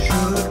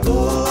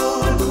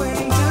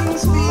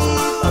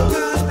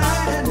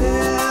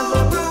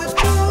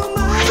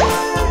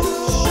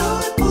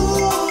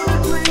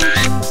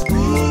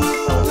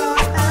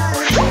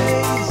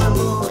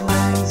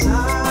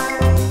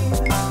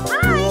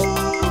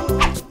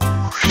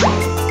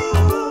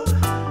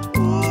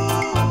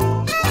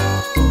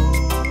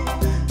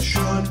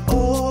 Should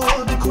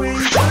old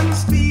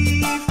acquaintance be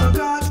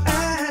forgot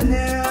and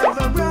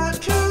never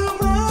brought to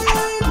mind?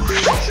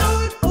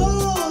 Should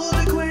old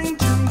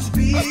acquaintance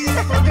be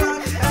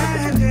forgot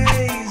and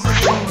days of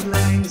Auld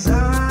Lang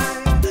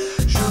Syne?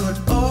 Should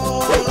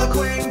old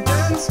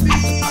acquaintance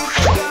be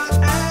forgot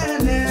and never brought to mind? Should old acquaintance be forgot and days of Auld Lang Syne? Should old acquaintance be forgot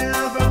and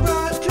never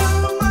brought to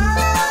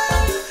mind?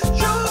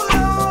 Should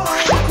old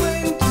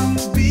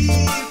acquaintance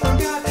be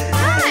forgot and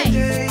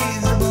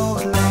days of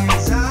Auld Lang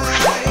Syne?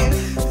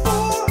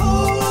 For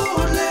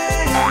Auld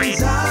Lang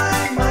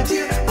Syne, my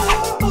dear,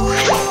 for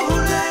Auld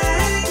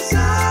Lang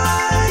Syne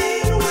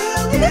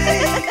will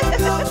take a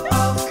cup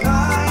of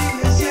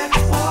kindness yet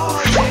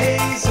for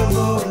days of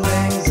Auld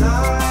Lang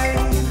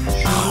Syne.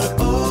 Should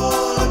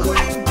old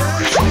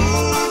acquaintance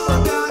be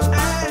forgot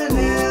and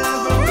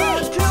never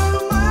brought to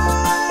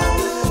mind?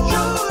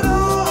 Should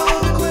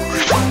old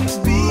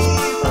acquaintance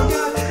be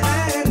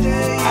forgot and days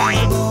of Auld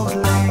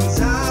Lang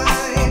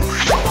Syne?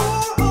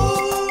 For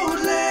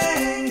Auld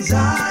Lang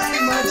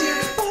Syne, my dear,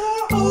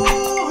 for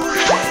Auld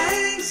Lang Syne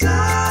will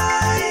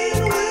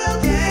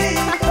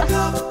take a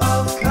cup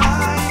of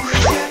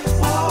kindness yet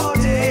for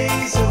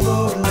days of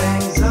Auld Lang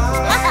Syne. Should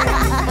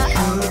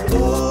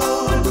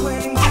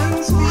old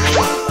acquaintance be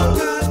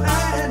forgot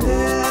and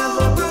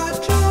never brought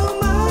to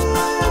mind?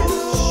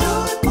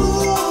 Should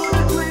old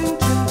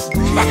acquaintance be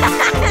forgot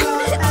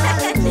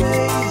and days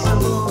of Auld Lang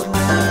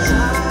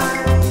Syne?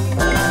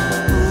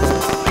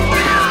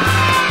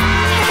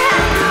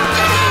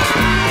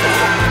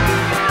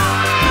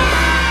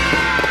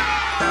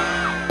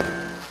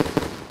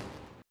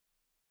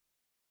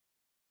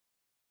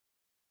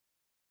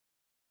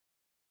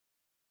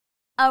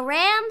 A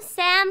Ram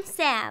Sam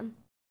Sam.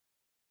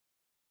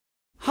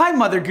 Hi,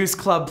 Mother Goose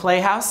Club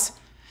Playhouse.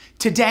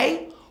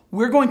 Today,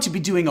 we're going to be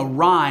doing a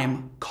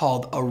rhyme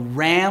called a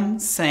Ram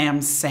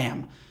Sam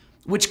Sam,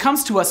 which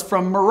comes to us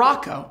from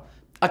Morocco,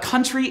 a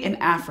country in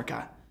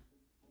Africa.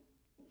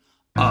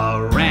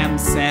 A ram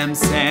sam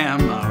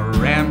sam, a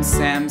ram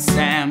sam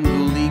sam,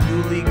 gooly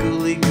gooly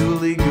gooly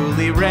gooly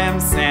gooly ram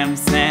sam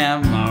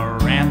sam, a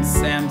ram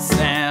sam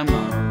sam,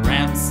 a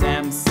ram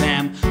sam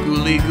sam,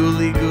 gooly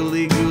gooly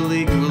gooly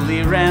gooly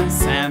gooly ram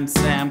sam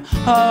sam,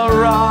 a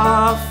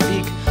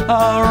Rafik,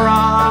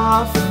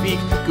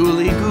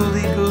 gooly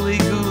gooly gooly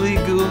gooly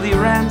gooly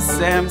ram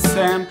sam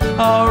sam,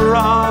 a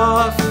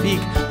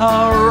Rafik,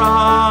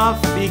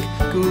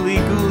 gooly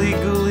gooly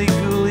gooly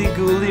gooly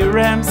gooly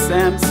ram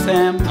sam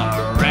sam,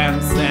 a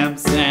ram sam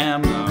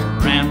sam, a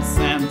ram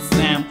sam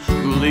sam,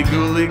 gooly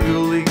gooly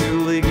gooly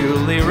gooly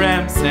gooly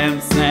ram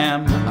sam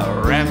sam,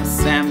 a ram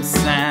sam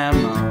sam,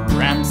 a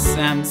ram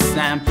sam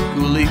sam,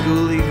 gooly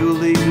gooly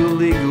gooly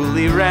gooly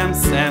gooly ram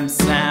sam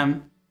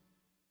sam.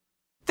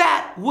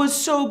 That was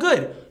so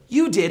good.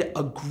 You did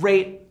a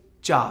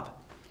great job.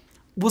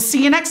 We'll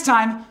see you next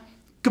time.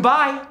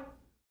 Goodbye.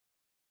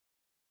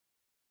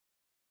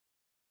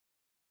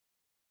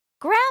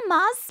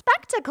 Grandma's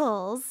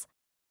spectacles.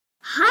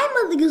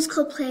 Hi, Mother Goose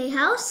Club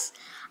Playhouse.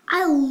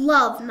 I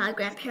love my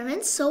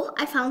grandparents, so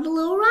I found a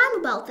little rhyme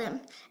about them.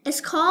 It's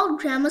called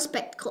Grandma's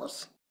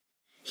Spectacles.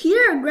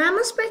 Here are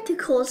Grandma's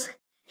spectacles.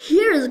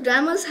 Here is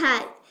Grandma's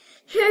hat.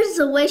 Here's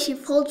the way she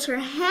folds her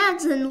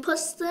hands and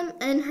puts them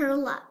in her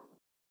lap.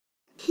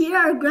 Here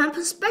are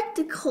Grandpa's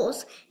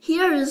spectacles.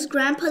 Here is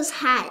Grandpa's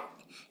hat.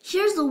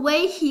 Here's the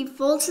way he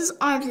folds his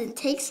arms and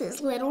takes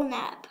his little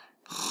nap.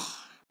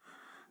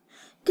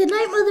 Good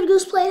night, Mother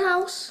Goose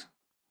Playhouse.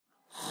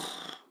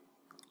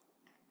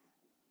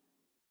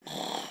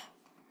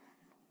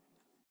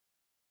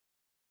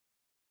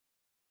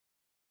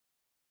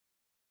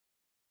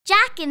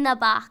 Jack in the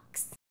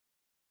Box.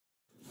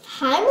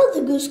 Hi,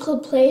 Mother Goose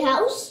Club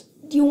Playhouse.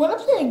 Do you want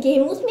to play a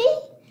game with me?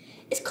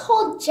 It's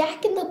called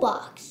Jack in the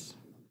Box.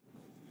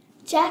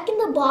 Jack in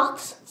the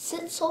Box,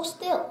 sit so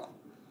still.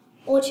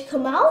 Won't you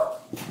come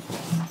out?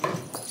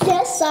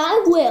 Yes,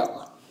 I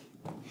will.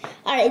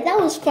 All right, that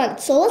was fun,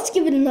 so let's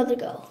give it another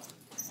go.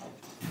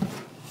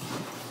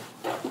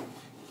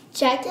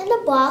 Jack in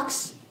the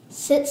Box,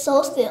 sit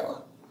so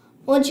still.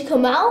 Won't you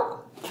come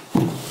out?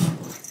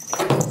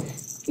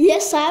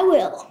 Yes, I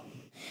will.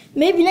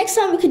 Maybe next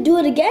time we could do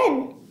it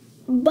again.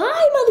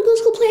 Bye, Mother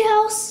Goose Club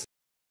Playhouse.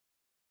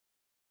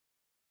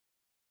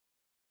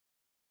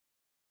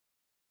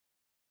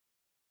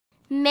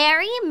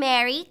 Mary,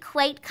 Mary,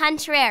 quite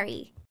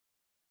contrary.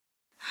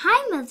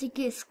 Hi, Mother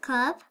Goose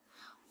Club.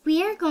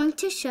 We are going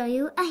to show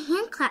you a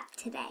hand clap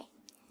today.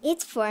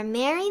 It's for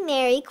Mary,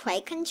 Mary,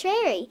 quite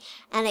contrary,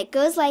 and it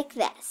goes like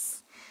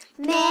this.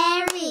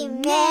 Mary,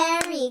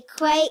 Mary,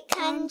 quite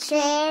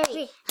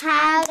contrary,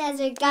 how does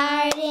her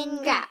garden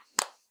grow?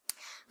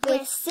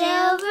 With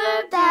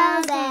silver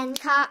bells and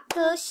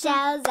cockle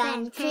shells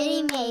and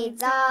pretty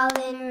maids all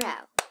in a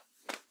row.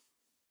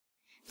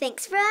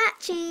 Thanks for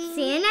watching.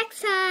 See you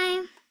next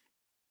time.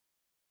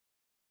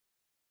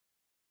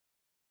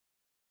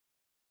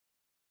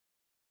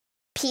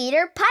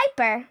 Peter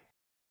Piper.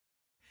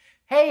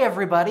 Hey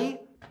everybody!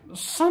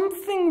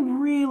 Something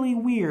really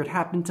weird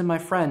happened to my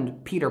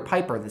friend Peter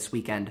Piper this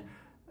weekend.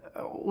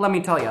 Let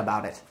me tell you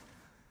about it.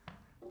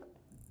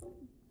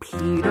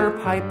 Peter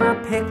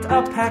Piper picked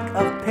a peck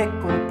of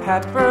pickled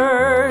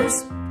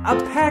peppers. A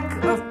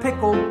peck of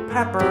pickled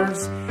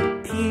peppers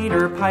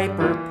Peter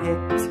Piper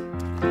picked.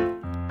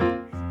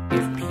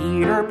 If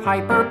Peter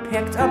Piper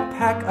picked a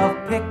peck of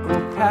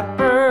pickled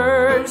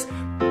peppers,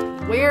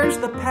 where's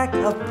the peck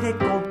of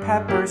pickled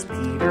peppers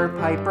Peter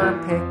Piper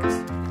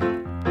picked?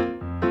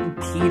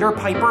 Peter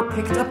Piper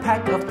picked a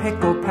peck of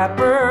pickled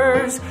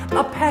peppers.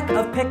 A peck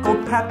of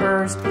pickled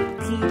peppers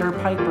Peter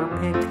Piper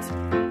picked.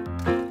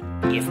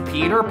 If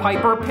Peter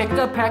Piper picked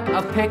a peck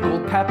of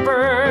pickled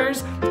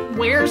peppers,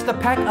 where's the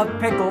peck of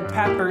pickled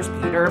peppers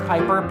Peter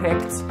Piper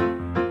picked?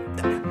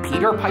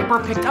 Peter Piper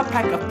picked a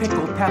peck of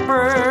pickled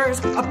peppers.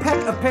 A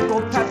peck of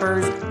pickled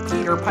peppers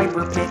Peter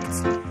Piper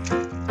picked.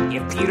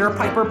 If Peter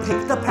Piper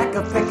picked a peck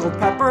of pickled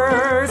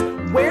peppers,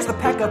 where's the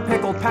peck of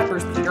pickled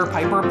peppers Peter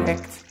Piper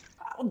picked?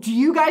 Do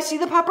you guys see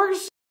the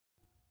peppers?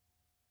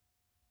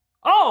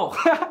 Oh,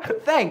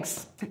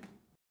 thanks.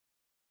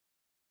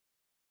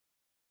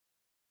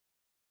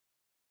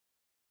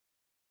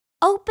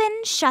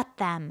 Open, shut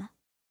them.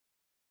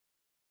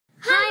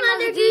 Hi,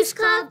 Mother Goose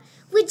Club.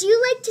 Would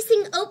you like to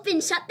sing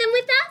Open, Shut Them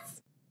with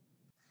us?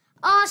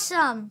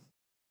 Awesome.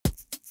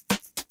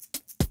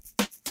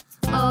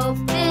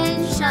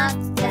 Open,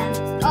 shut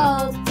them.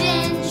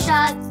 Open,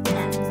 shut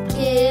them.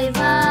 Give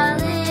a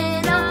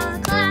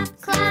little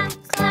clap, clap,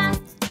 clap.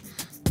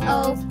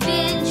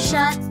 Open,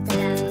 shut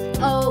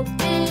them.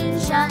 Open,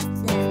 shut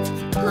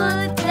them.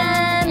 Put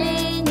them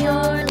in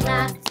your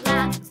lap,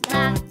 lap,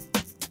 lap.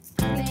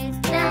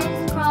 Creep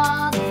and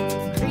crawl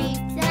them, creep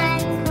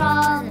and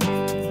crawl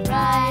them,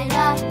 right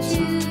up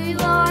to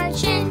your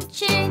chin,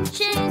 chin,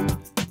 chin.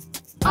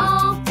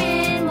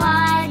 Open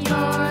wide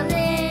your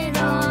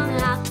little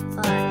mouth,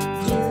 but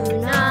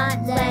do not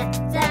let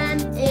them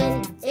in,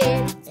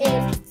 in.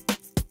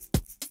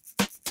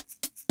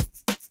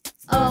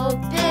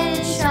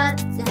 Open, shut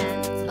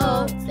them,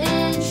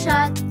 open,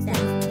 shut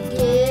them.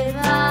 Give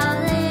a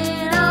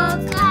little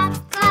clap,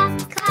 clap,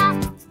 clap.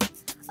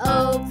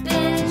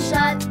 Open,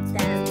 shut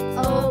them,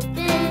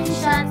 open,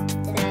 shut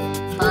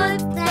them. Put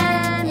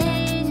them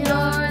in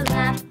your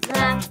lap,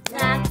 lap,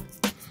 lap.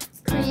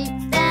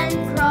 Creep and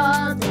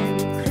crawl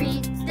them,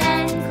 creep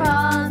and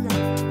crawl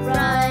them,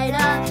 right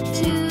up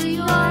to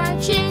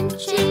your chin,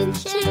 chin,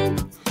 chin.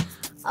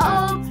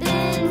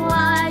 Open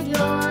wide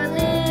your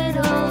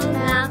little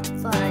mouth,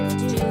 but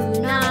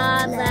do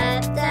not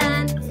let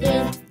them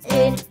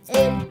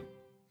in.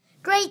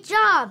 Great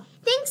job!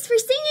 Thanks for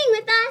singing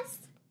with us!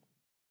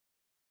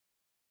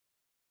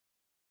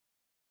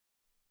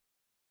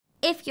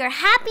 If you're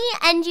happy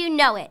and you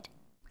know it.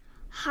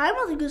 Hi,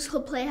 Mother Goose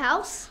Club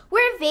Playhouse.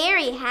 We're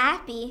very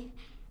happy.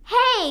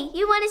 Hey,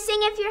 you want to sing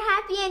If You're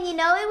Happy and You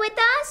Know It with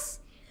us?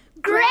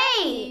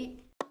 Great!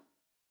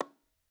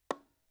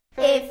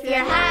 If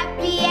you're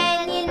happy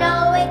and you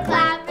know it,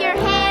 clap your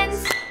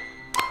hands.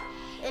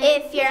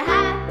 If you're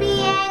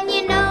happy and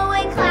you know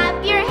it,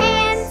 clap your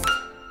hands.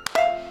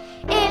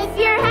 If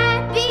you're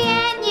happy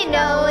and you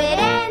know it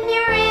and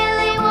you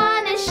really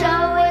want to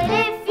show it,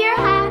 if you're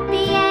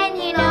happy and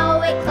you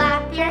know it,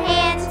 clap your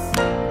hands.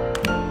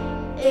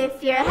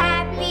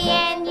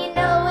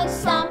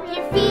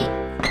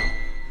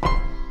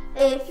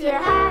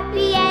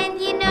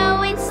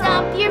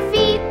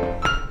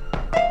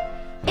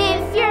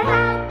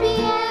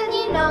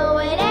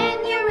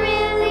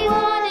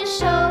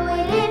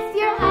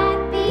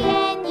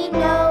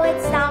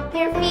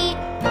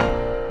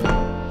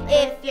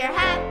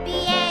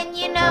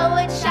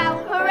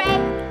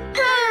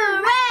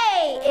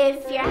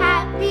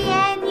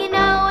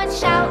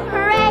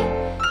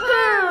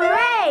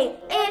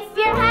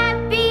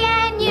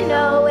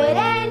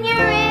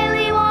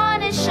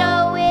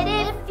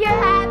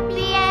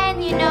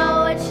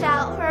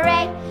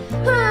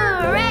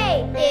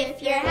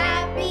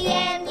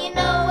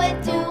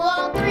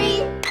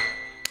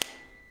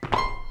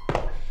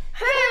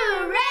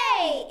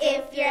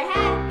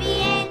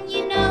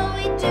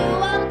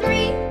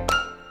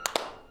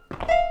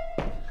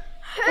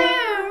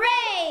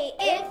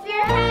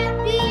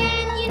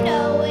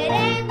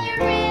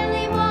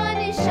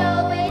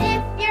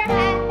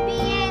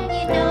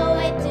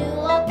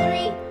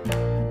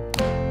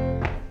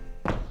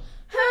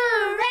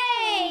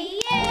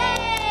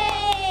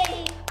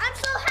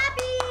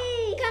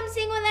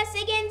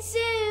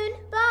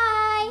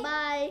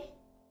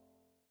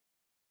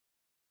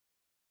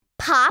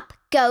 Pop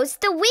goes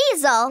the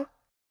weasel.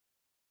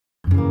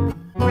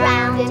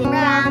 Round and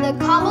round the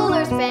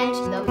cobbler's bench,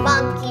 the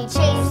monkey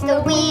chased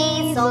the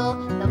weasel.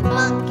 The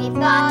monkey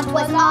thought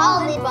 'twas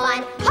all in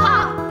fun.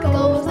 Pop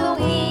goes the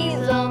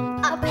weasel.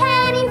 A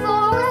penny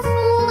for a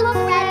spool of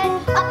thread,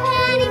 a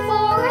penny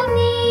for a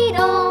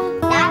needle.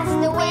 That's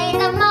the way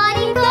the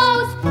money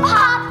goes.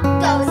 Pop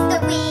goes the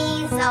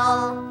weasel.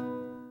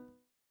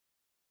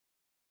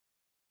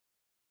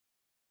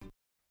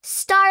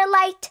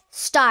 Starlight,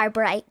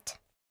 Starbright.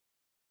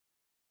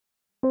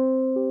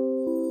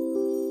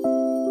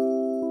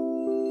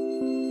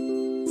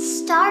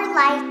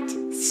 Starlight,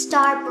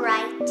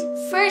 Starbright,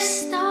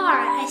 first star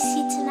I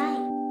see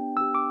tonight.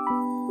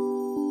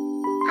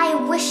 I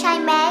wish I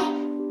may,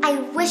 I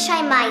wish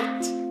I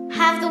might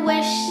have the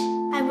wish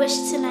I wish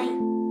tonight.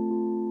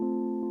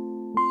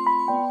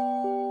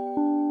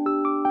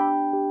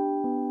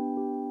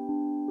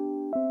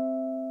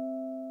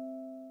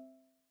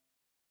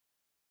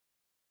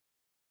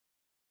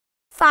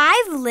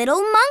 Five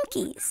little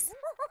monkeys.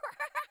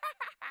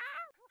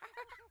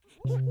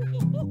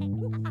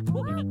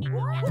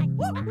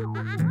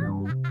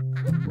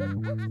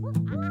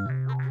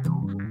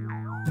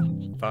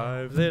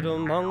 Five little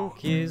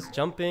monkeys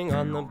jumping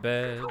on the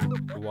bed.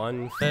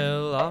 One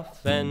fell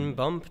off and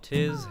bumped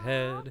his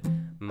head.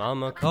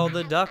 Mama called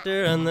the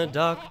doctor and the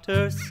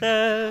doctor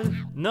said,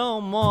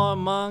 "No more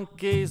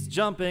monkeys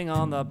jumping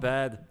on the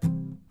bed."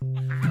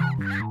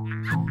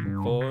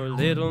 Four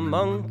little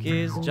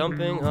monkeys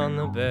jumping on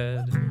the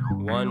bed.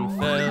 One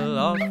fell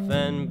off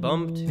and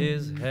bumped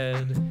his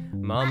head.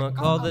 Mama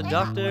called the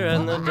doctor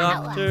and the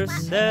doctor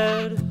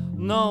said,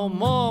 "No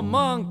more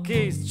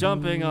monkeys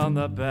jumping on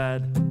the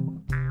bed."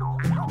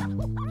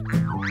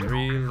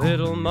 Three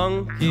little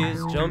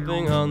monkeys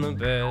jumping on the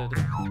bed.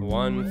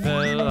 One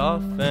fell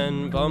off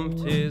and bumped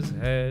his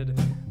head.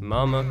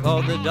 Mama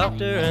called the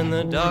doctor and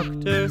the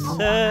doctor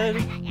said,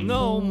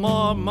 "No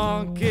more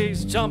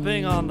monkeys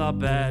jumping on the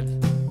bed."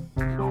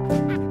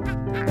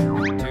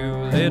 Two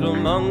little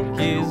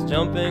monkeys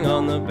jumping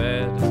on the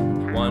bed.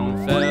 One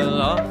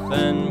fell off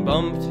and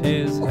bumped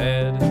his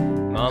head.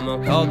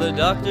 Mama called the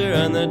doctor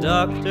and the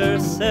doctor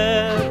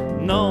said,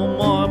 "No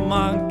more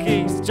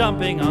monkeys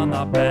jumping on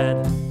the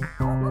bed."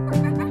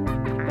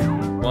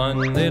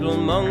 One little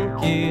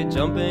monkey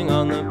jumping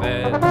on the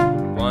bed.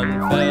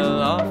 One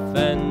fell off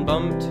and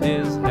bumped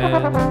his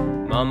head.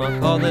 Mama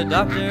called the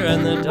doctor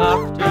and the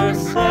doctor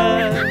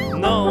said,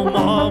 "No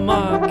more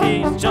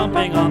monkeys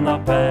jumping on the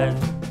bed."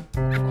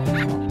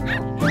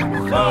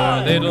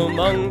 Four little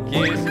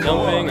monkeys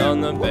jumping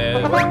on the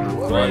bed.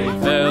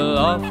 One fell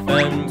off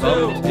and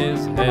bumped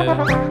his head.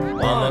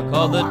 Mama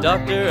called the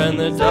doctor and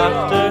the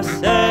doctor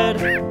said,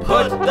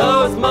 "Put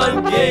those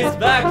monkeys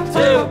back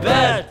to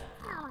bed."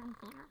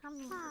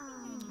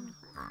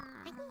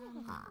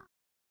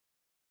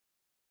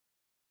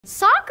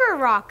 Soccer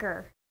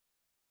rocker.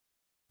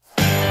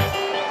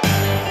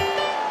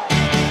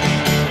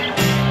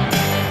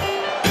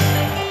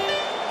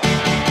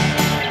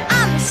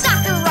 I'm a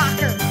soccer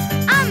rocker.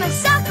 I'm a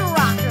soccer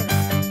rocker.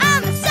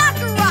 I'm a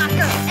soccer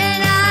rocker.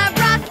 And I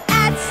rock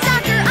at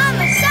soccer. I'm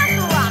a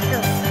soccer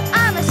rocker.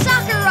 I'm a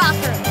soccer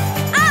rocker.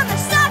 I'm a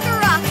soccer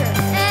rocker.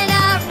 And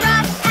I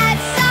rock at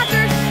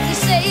soccer. You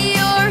say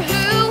you're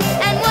who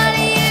and what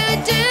do you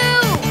do?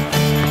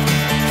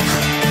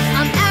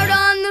 I'm out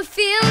on the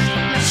field.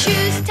 My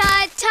shoes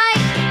tied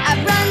tight. I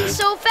run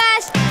so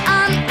fast.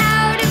 I'm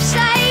out of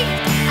sight.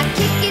 I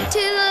kick it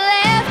to the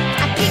left.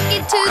 I kick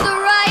it to the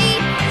right.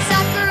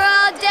 Soccer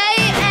all day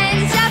and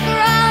soccer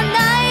all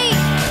night.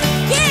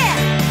 Yeah,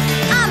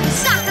 I'm a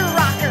soccer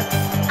rocker.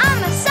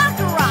 I'm a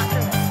soccer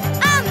rocker.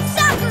 I'm a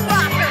soccer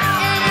rocker.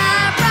 And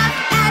I rock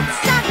at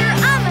soccer.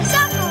 I'm a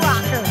soccer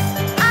rocker.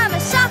 I'm a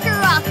soccer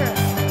rocker.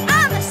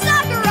 I'm a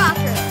soccer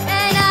rocker.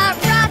 And I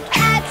rock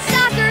at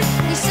soccer.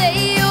 You say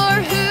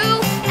you're who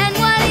and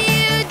what do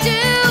you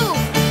do?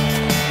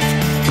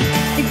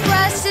 The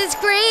grass is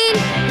green.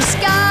 The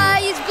sky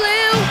is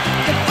blue.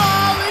 The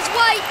ball is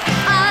white.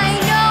 I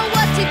know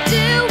what to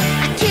do.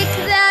 I kick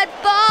that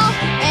ball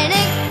and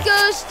it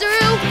goes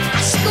through.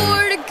 I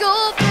scored a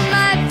goal for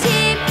my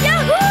team.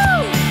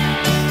 Yahoo!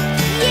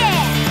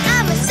 Yeah,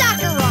 I'm a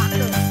soccer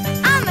rocker.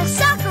 I'm a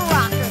soccer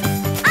rocker.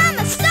 I'm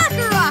a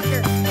soccer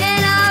rocker.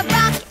 And I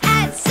rock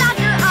at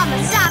soccer. I'm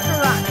a soccer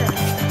rocker.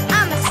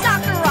 I'm a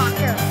soccer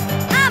rocker.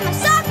 I'm a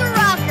soccer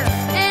rocker.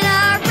 And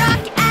I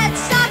rock at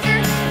soccer.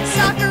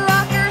 Soccer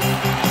rocker.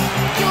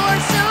 You're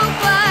so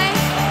fine.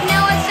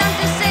 Now it's time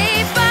to say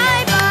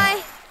bye-bye.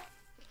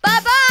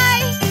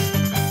 Bye-bye.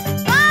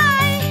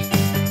 Bye.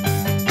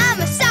 I'm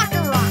a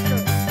soccer rocker.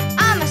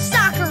 I'm a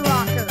soccer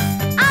rocker.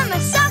 I'm a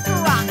soccer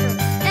rocker.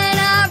 And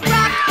I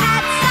rock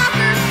at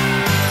soccer.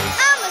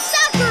 I'm a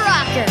soccer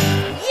rocker.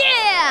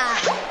 Yeah!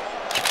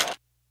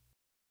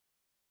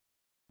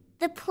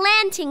 The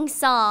planting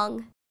song.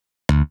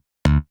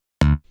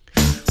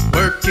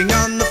 Working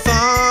on the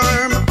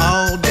farm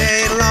all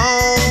day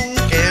long.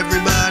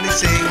 Everybody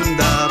sing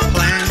the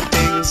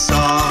planting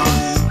song.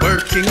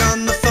 Working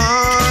on the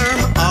farm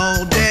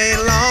all day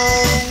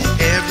long.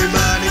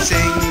 Everybody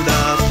sing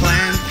the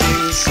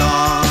planting song.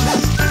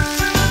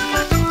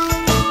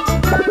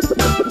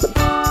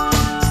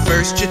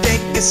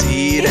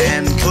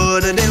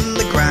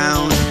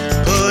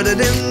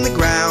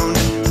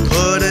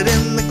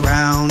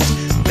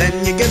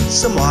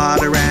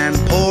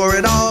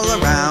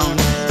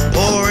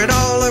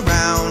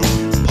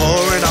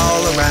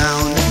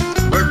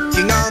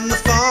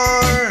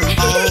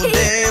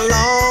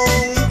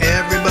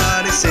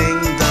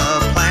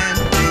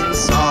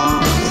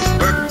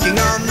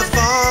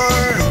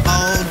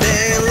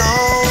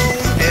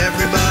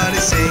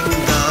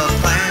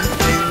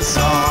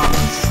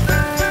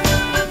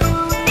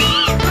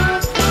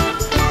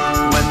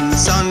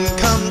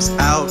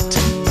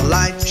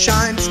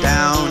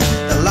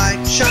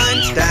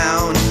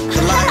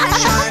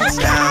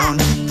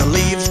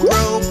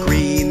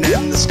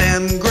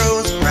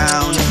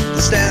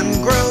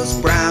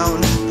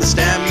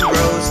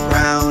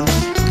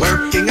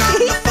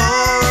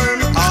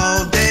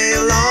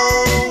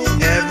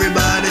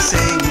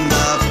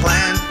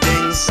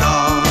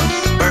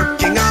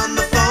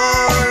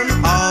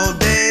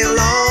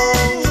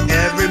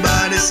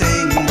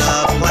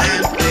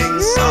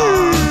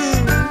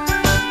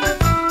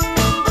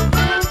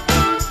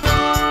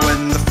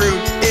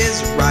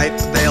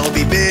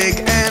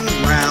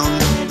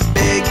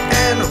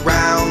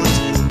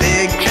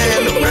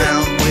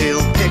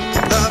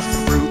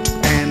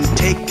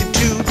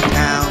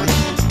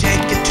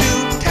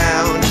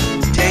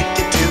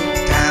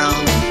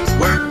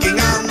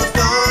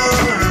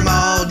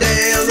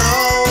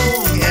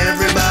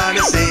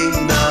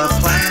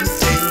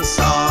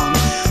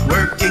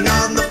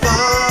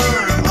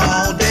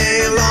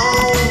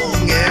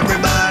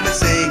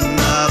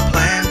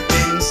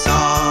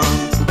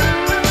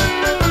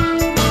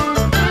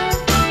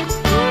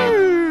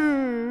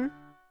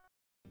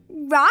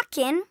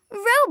 Rockin'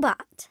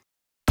 Robot.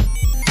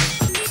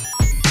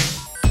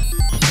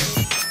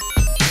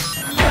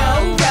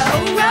 Row, row,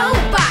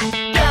 robot.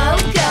 Go,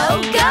 go,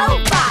 go,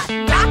 bot.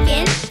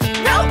 Rockin'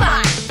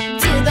 robot.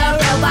 Do the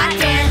robot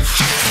dance.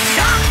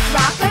 Rock,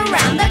 rock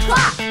around the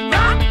clock.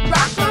 Rock,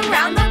 rock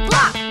around the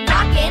block.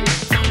 Rockin'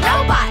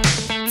 robot.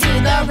 Do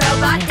the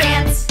robot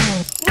dance.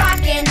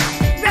 Rockin'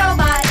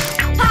 robot.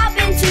 Pop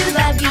into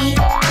the beat.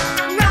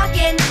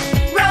 Rockin'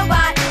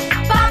 robot.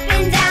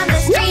 Bopping down the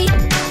street.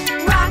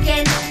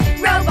 Rockin'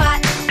 robot.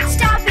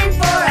 Stopping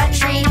for a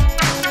treat.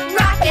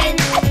 Rockin'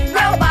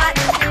 robot.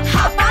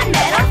 Hop on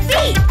metal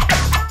feet.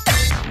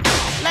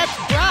 Let's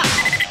rock.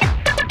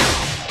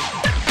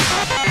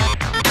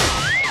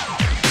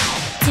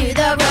 Do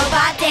the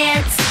robot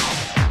dance.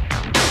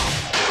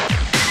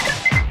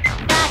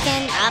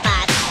 Rockin'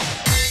 robot.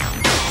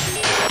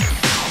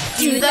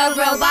 Do the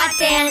robot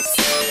dance.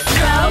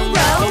 Row,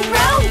 row,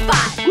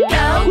 robot.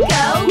 Go,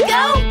 go,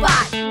 go,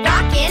 bot.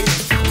 Rockin'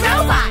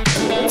 robot.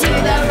 Do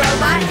the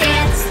robot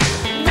dance.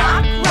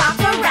 Rock, rock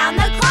around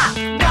the clock.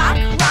 Rock,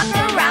 rock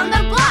around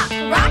the block.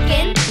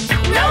 Rockin'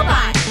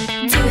 robot.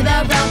 Do the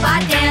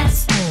robot dance.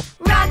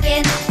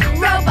 Rockin'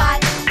 robot.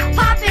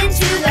 Pop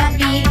into the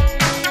beat.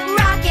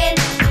 Rockin'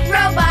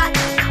 robot.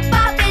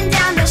 Bopping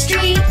down the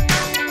street.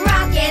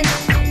 Rockin'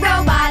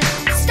 robot.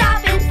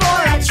 Stopping for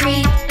a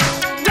treat.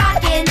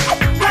 Rockin'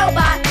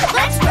 robot.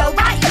 Let's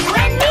robot you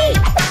and me.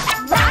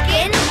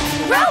 Rockin'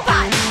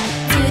 robot.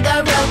 Do the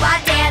robot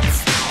dance.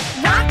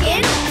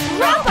 Rockin'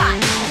 robot.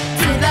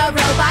 Do the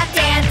robot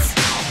dance.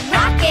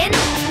 Rockin'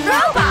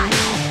 robot.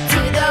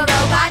 Do the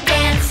robot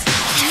dance.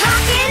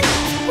 Rockin'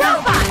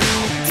 robot.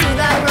 Do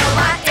the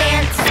robot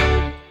dance.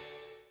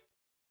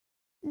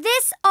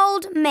 This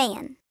old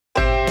man.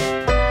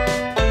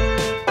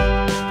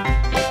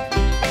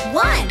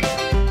 1.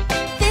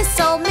 This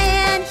old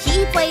man,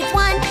 he played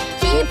 1.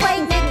 He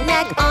played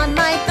knick-knack on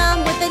my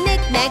thumb with a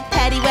knick-knack,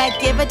 paddywhack,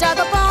 give a dog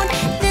a bone.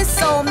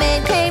 This old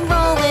man came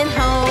rolling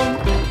home.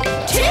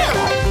 2.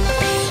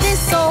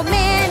 This old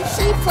man,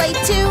 he played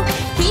 2.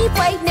 He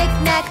played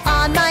knick-knack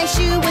on my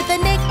shoe with a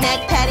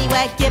knick-knack,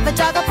 paddywhack, give a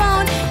dog a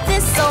bone.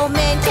 This old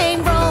man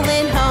came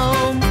rolling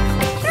home.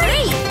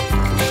 3.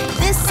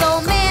 This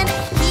old man,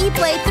 he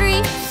played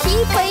 3.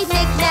 He played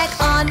knick-knack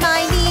on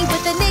my knee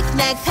with a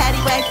knick-knack,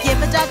 paddywhack,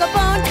 give a dog a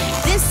bone.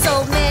 This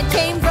old man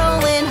came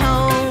rolling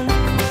home.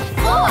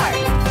 4.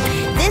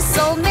 This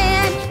old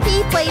man,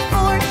 he played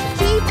 4.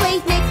 He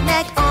played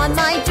knick-knack on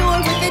my door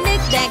with a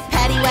knick-knack,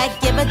 paddywhack,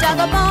 give a dog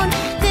a bone.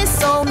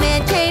 This old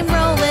man came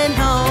rolling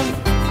home.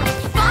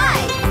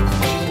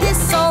 5.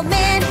 This old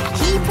man,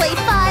 he played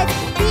 5.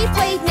 He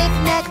played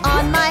knick-knack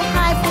on my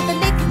hive with a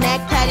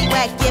knick-knack,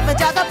 paddywhack, give a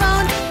dog a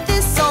bone.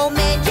 This old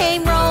man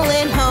came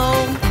rolling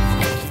home.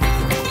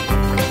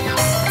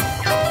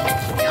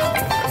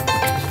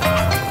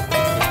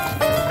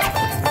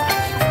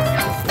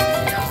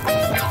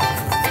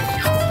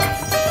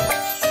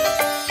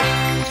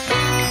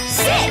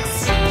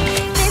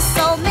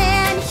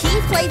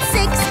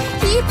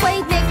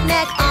 Played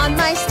knick-knack on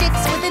my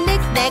sticks with a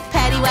knick-knack,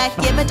 paddywhack,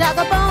 give a dog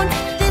a bone.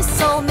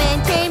 This old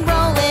man came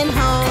rolling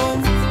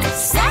home.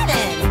 7.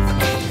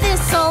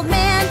 This old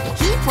man,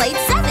 he played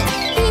 7.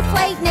 He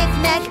played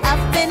knick-knack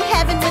up in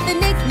heaven with a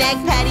knick-knack,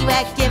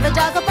 paddywhack, give a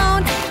dog a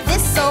bone.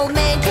 This old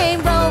man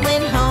came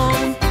rolling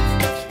home.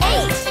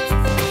 8.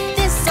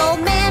 This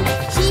old man,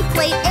 he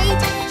played 8.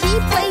 He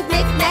played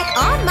knick-knack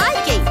on my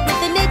gate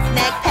with a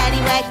knick-knack,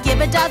 paddywhack, give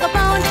a dog a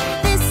bone.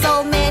 This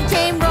old man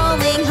came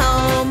rolling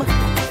home.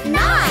 9.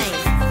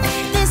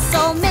 This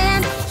old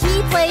man,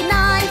 he played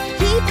 9.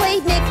 He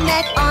played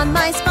knick-knack on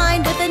my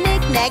spine with a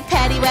knick-knack,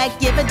 paddywhack,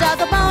 give a dog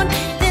a bone.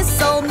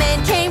 This old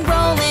man came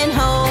rolling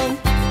home.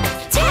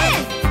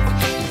 10.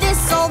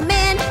 This old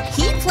man,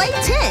 he played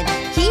 10.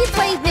 He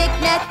played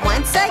knick-knack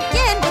once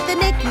again with a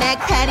knick-knack,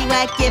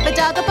 paddywhack, give a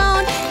dog a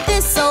bone.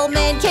 This old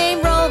man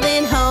came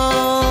rolling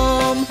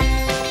home.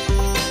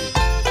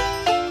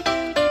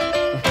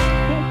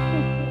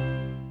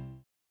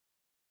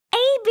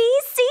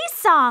 ABC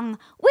Song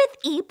with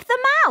Eep the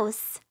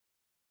Mouse.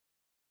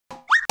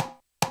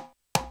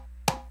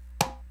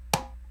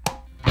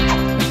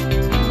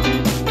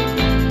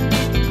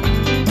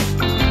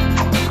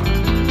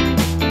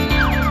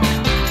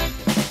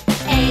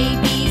 A,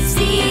 B,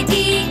 C, D,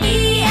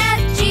 E,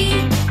 F, G,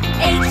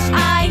 H,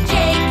 I, J,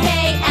 K,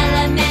 L,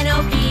 M, N,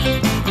 O, P,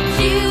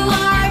 Q,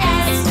 R,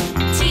 S,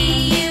 T,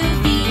 U,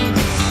 V,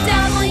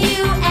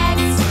 W,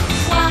 X,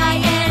 Y,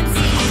 and Z.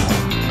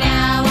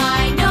 Now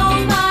I know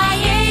my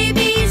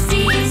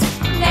ABCs.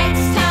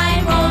 Next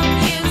time won't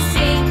you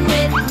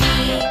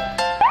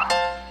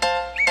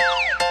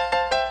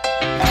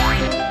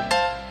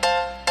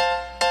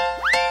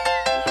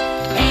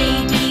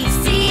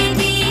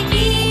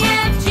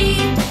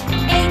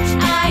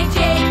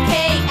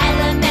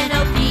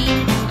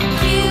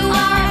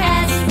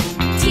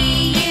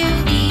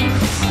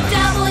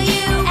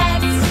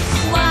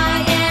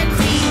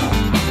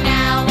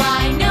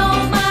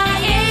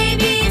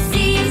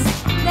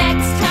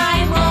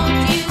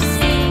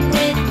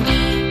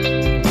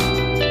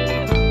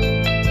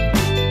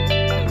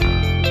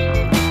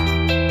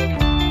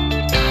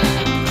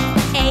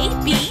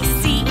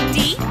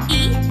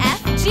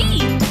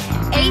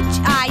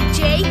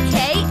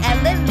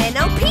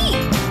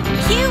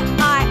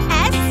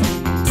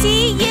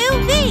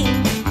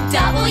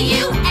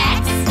W,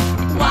 X,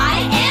 Y,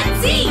 and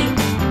Z.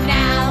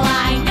 Now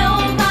I know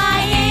my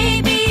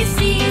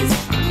ABCs.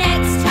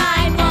 Next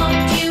time,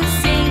 won't you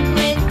sing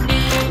with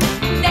me?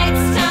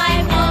 Next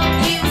time, won't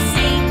you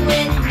sing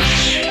with me?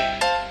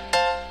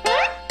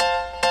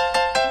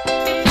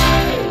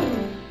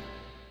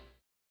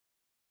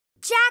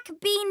 Jack,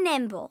 be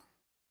nimble.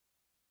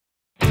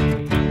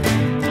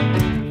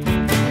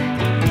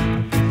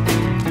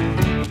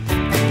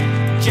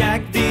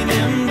 Jack, be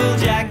nimble,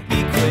 Jack,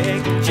 be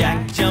quick.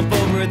 Jack, jump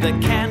over the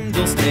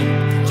candlestick.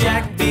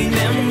 Jack, be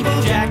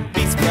nimble, Jack,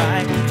 be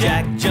spry.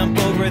 Jack, jump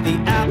over the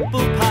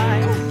apple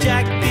pie.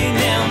 Jack, be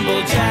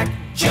nimble, Jack,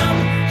 jump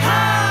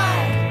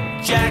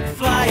high. Jack,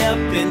 fly up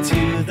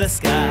into the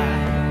sky.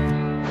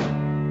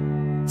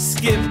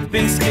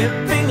 Skipping,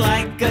 skipping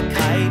like a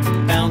kite.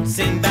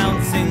 Bouncing,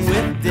 bouncing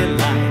with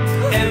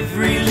delight.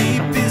 Every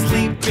leap is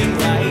leaping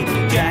right.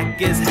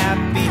 Jack is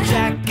happy,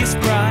 Jack is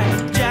spry.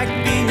 Jack,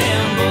 be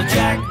nimble,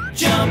 Jack,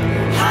 jump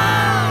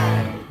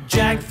high.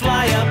 Jack,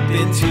 fly up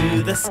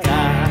into the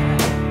sky.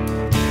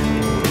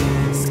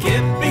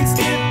 Skipping,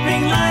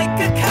 skipping like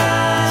a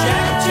kite.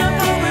 Jack, jump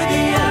over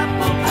the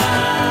apple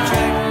pie.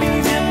 Jack, be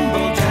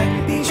nimble, Jack,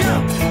 be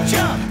jump,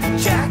 jump.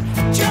 Jack,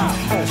 jump.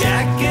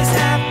 Jack is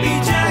happy,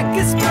 Jack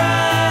is spry.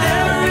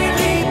 Every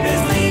leap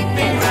is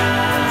leaping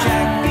right.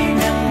 Jack, be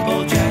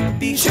nimble, Jack,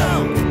 be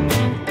jump.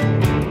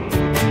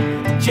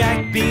 Jack,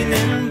 be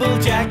nimble,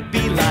 Jack,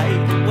 be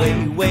light.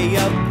 Way, way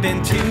up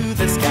into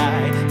the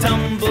sky.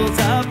 Tumbles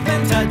up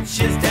and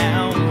touches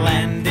down,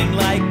 landing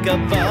like a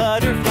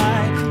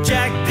butterfly.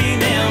 Jack, be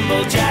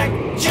nimble, Jack,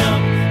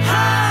 jump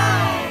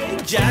high.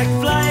 Jack,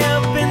 fly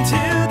up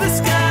into the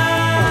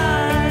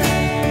sky.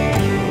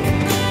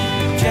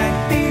 Jack,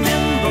 be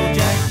nimble,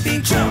 Jack, be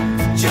jump,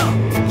 jump.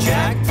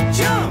 Jack,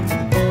 jump.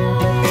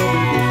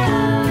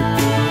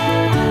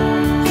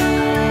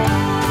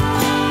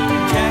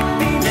 Jack,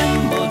 be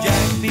nimble,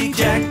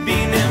 Jack, be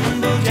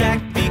nimble, Jack,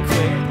 be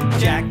quick.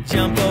 Jack,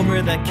 jump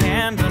over the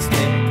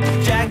candlestick.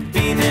 Jack,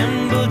 be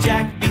nimble,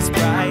 Jack, be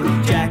spry.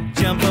 Jack,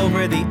 jump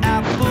over the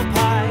apple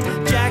pie.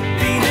 Jack,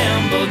 be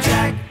nimble,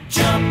 Jack,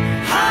 jump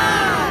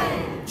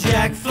high.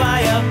 Jack,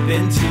 fly up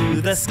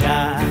into the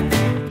sky.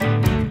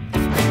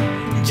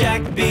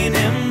 Jack, be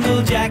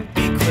nimble, Jack,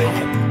 be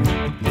quick.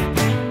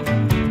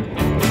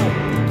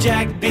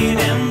 Jack, be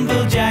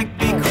nimble, Jack,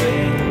 be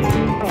quick.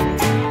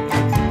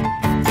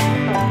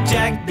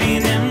 Jack, be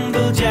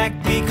nimble, Jack,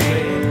 be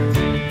quick.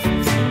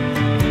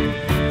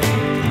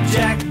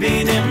 Jack,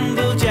 be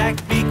nimble, Jack,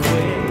 be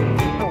quick.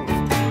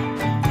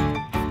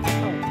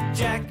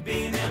 Jack,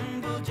 be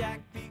nimble, Jack,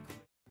 be quick.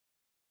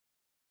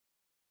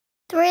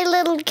 Three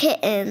little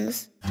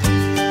kittens.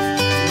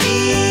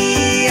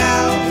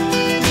 Meow,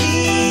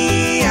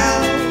 meow,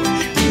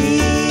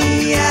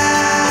 meow.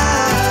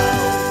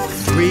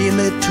 Three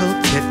little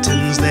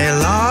kittens, they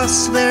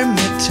lost their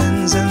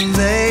mittens and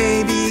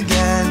they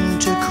began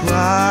to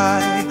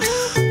cry.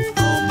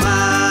 Oh,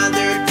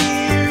 mother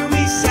dear,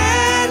 we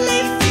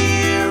sadly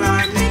fear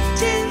our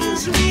mittens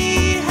we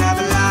have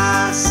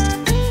lost.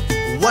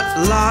 What,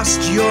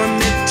 lost your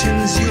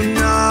mittens, you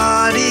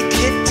naughty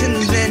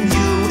kittens? Then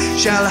you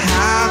shall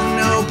have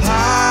no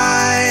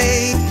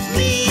pie.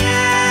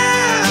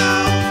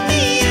 Meow,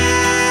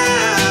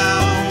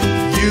 meow.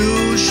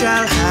 You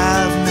shall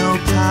have no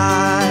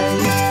pie.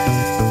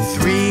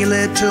 Three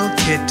little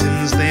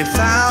kittens, they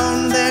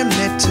found their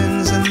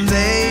mittens and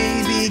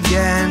they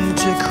began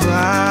to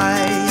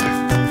cry.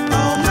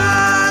 Oh,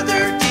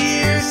 mother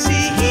dear,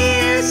 see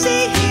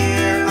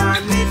here, our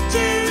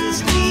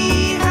mittens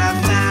we have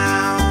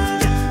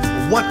found.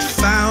 What,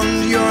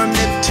 found your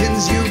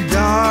mittens, you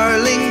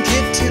darling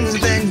kittens?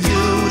 Then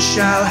you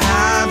shall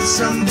have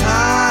some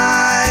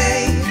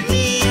pie.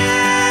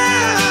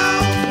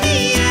 Meow,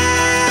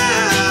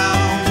 meow.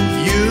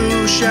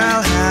 You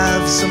shall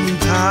have some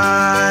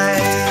pie.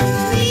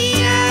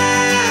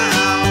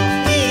 Meow,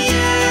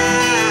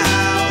 meow.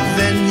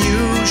 Then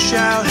you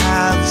shall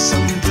have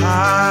some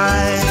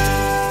pie.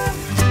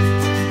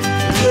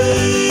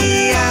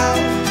 Meow,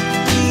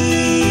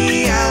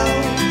 meow,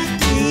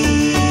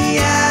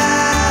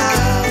 meow.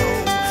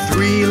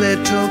 Three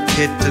little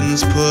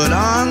kittens put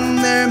on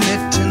their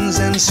mittens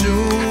and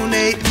soon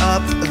ate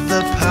up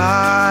the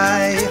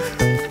pie.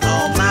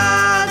 Oh,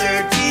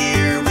 mother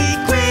dear, we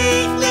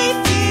greatly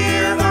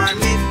fear our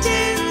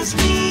mittens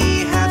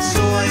we have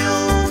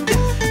soiled.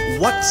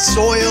 What,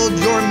 soiled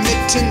your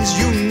mittens,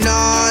 you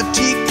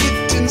naughty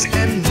kittens?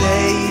 And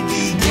they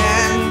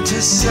began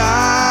to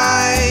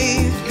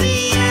sigh.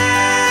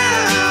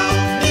 Meow,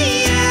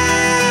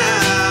 meow.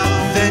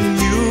 Then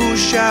you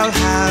shall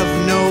have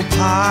no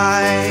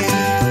pie.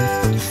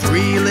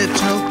 Three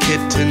little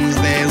kittens,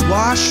 they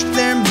washed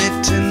their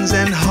mittens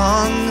and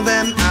hung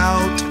them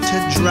out to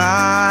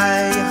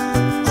dry.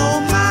 Oh,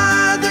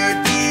 mother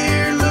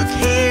dear, look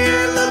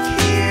here,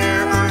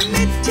 our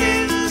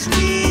mittens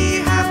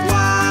we have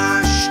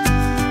washed.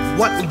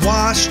 What,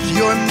 washed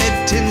your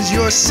mittens?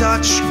 You're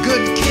such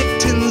good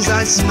kittens.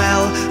 I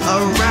smell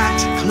a rat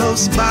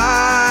close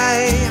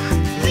by.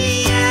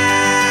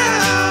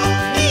 Meow,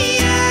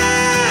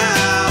 meow.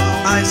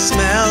 I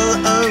smell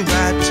a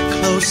rat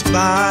close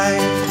by.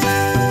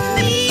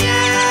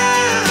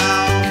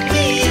 Meow,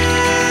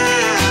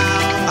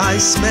 meow. I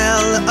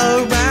smell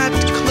a rat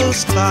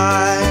close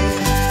by.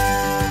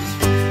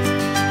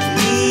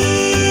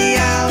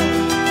 Meow,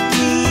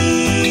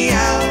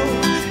 meow,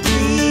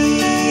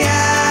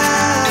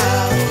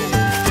 meow.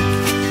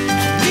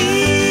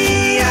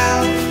 Meow,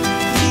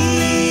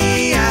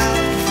 meow,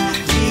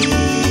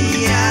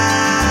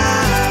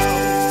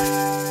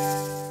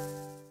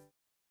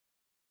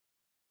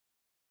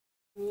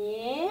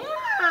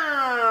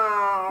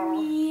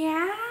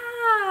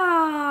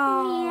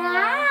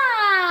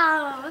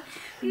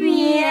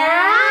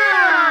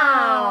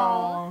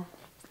 Meow.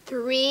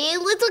 Three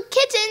little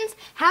kittens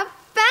have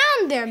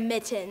found their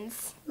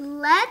mittens.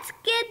 Let's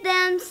get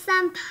them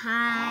some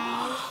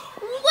pie.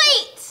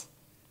 Wait!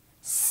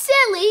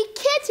 Silly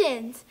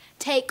kittens,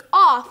 take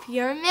off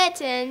your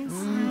mittens.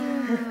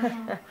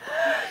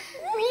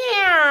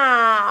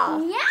 Meow.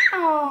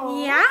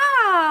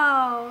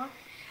 Meow.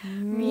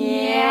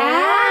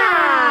 Meow.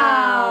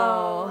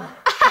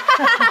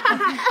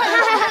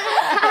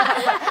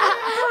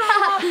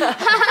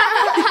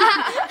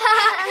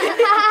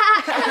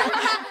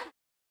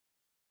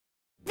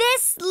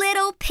 This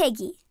little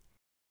piggy.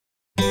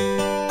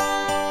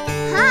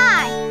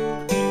 Hi.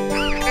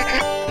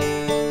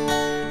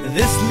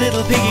 This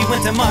little piggy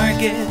went to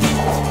market.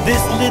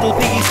 This little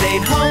piggy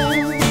stayed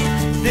home.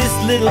 This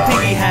little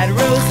piggy had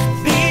roast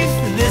beef.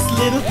 This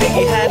little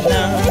piggy had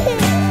none.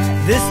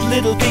 This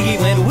little piggy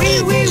went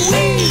wee, wee,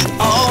 wee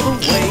all the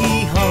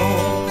way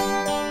home.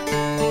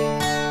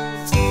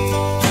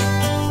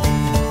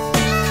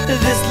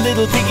 This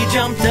little piggy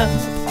jumped up.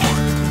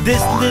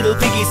 This little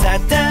piggy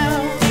sat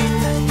down.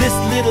 This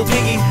little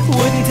piggy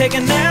wouldn't take a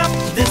nap.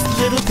 This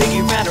little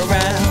piggy ran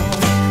around.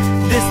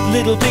 This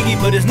little piggy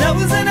put his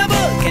nose in a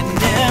book and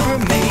never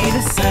made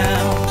a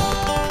sound.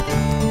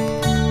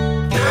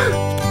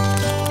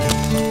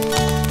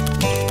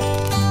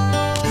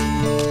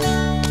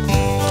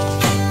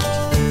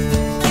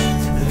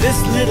 This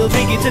little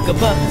piggy took a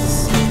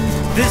bus.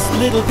 This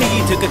little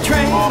piggy took a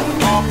train.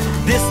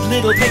 This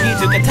little piggy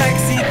took a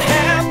taxi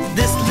cab.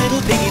 This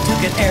little piggy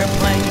took an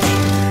airplane.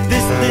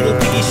 This little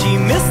piggy, she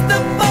missed the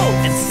boat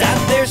and sat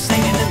there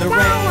singing in the rain.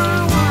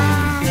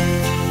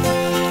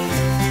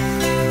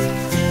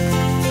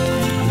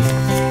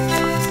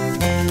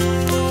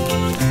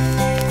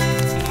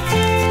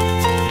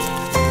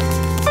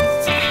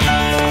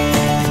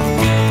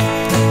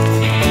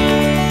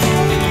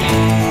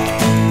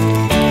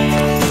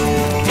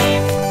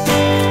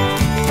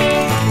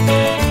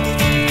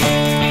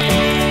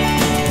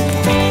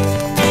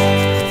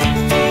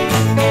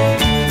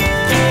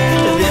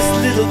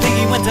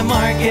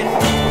 Market.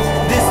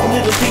 This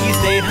little piggy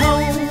stayed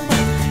home.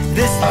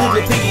 This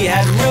little piggy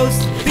had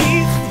roast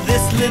beef.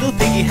 This little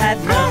piggy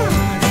had none.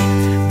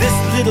 This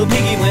little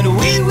piggy went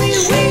wee, wee,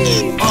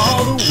 wee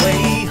all the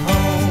way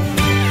home.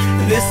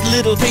 This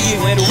little piggy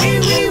went wee,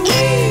 wee,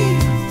 wee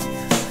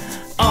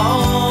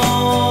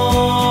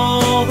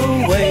all the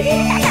way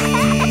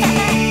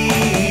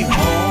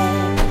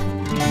home.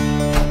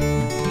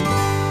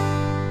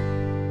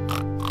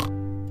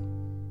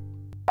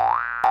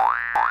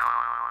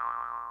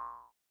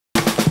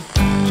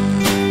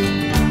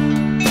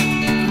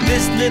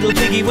 This little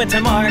piggy went to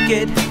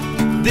market.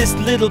 This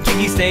little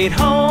piggy stayed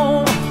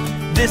home.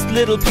 This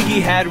little piggy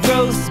had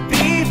roast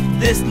beef.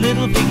 This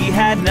little piggy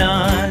had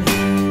none.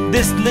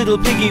 This little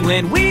piggy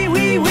went wee,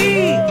 wee,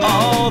 wee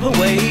all the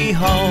way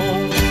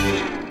home.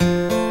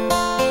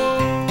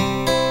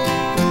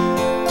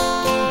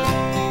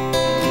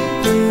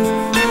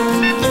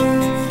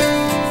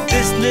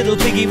 This little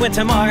piggy went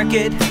to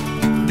market.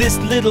 This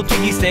little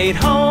piggy stayed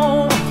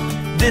home.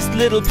 This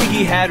little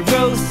piggy had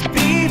roast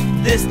beef.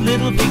 This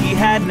little piggy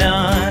had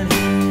none.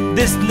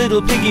 This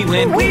little piggy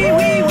went wee,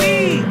 wee,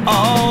 wee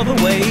all the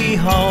way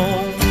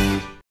home.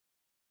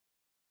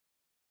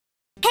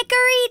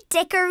 Hickory,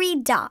 dickory,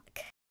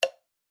 dock.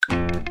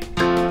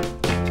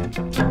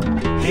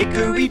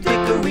 Hickory,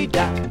 dickory,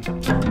 dock.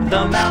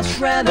 The mouse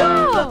ran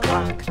up the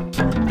clock.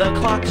 The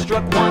clock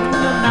struck one,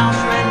 the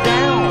mouse ran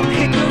down.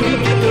 Hickory,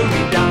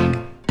 dickory, dock.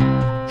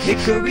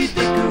 Hickory,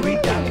 dickory,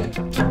 dock.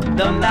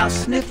 The mouse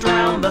sniffed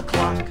round the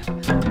clock.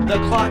 The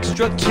clock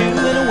struck two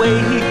and away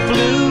he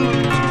flew.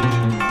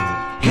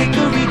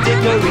 Hickory,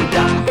 dickory,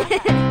 dock.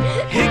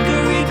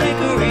 Hickory,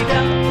 dickory,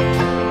 dock.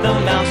 The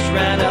mouse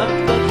ran up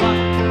the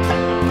clock.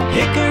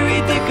 Hickory,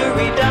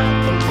 dickory, dock.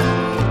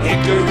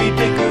 Hickory,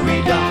 dickory,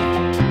 dock.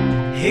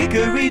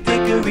 Hickory,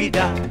 dickory,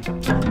 dock.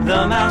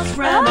 The mouse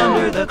ran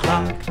under the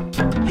clock.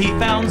 He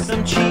found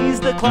some cheese,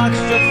 the clock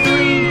struck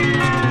three.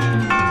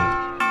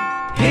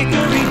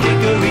 Hickory,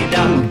 dickory,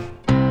 dock.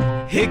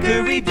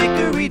 Hickory,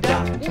 dickory,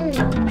 dock.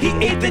 He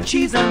ate the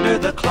cheese under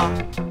the clock.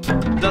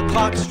 The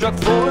clock struck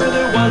four,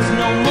 there was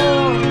no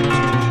more.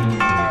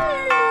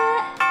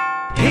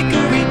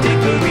 Hickory,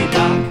 dickory,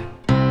 dock.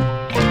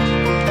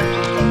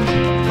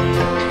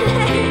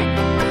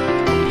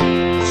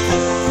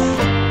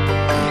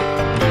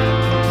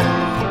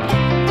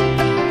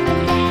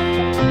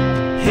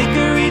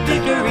 Hickory,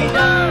 dickory,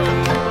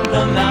 dock.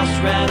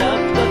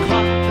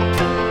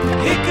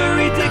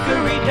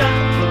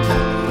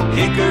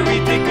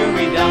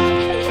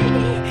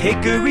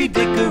 Hickory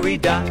dickory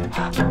dock,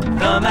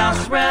 the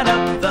mouse ran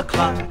up the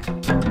clock.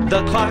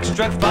 The clock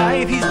struck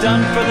 5, he's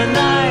done for the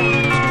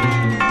night.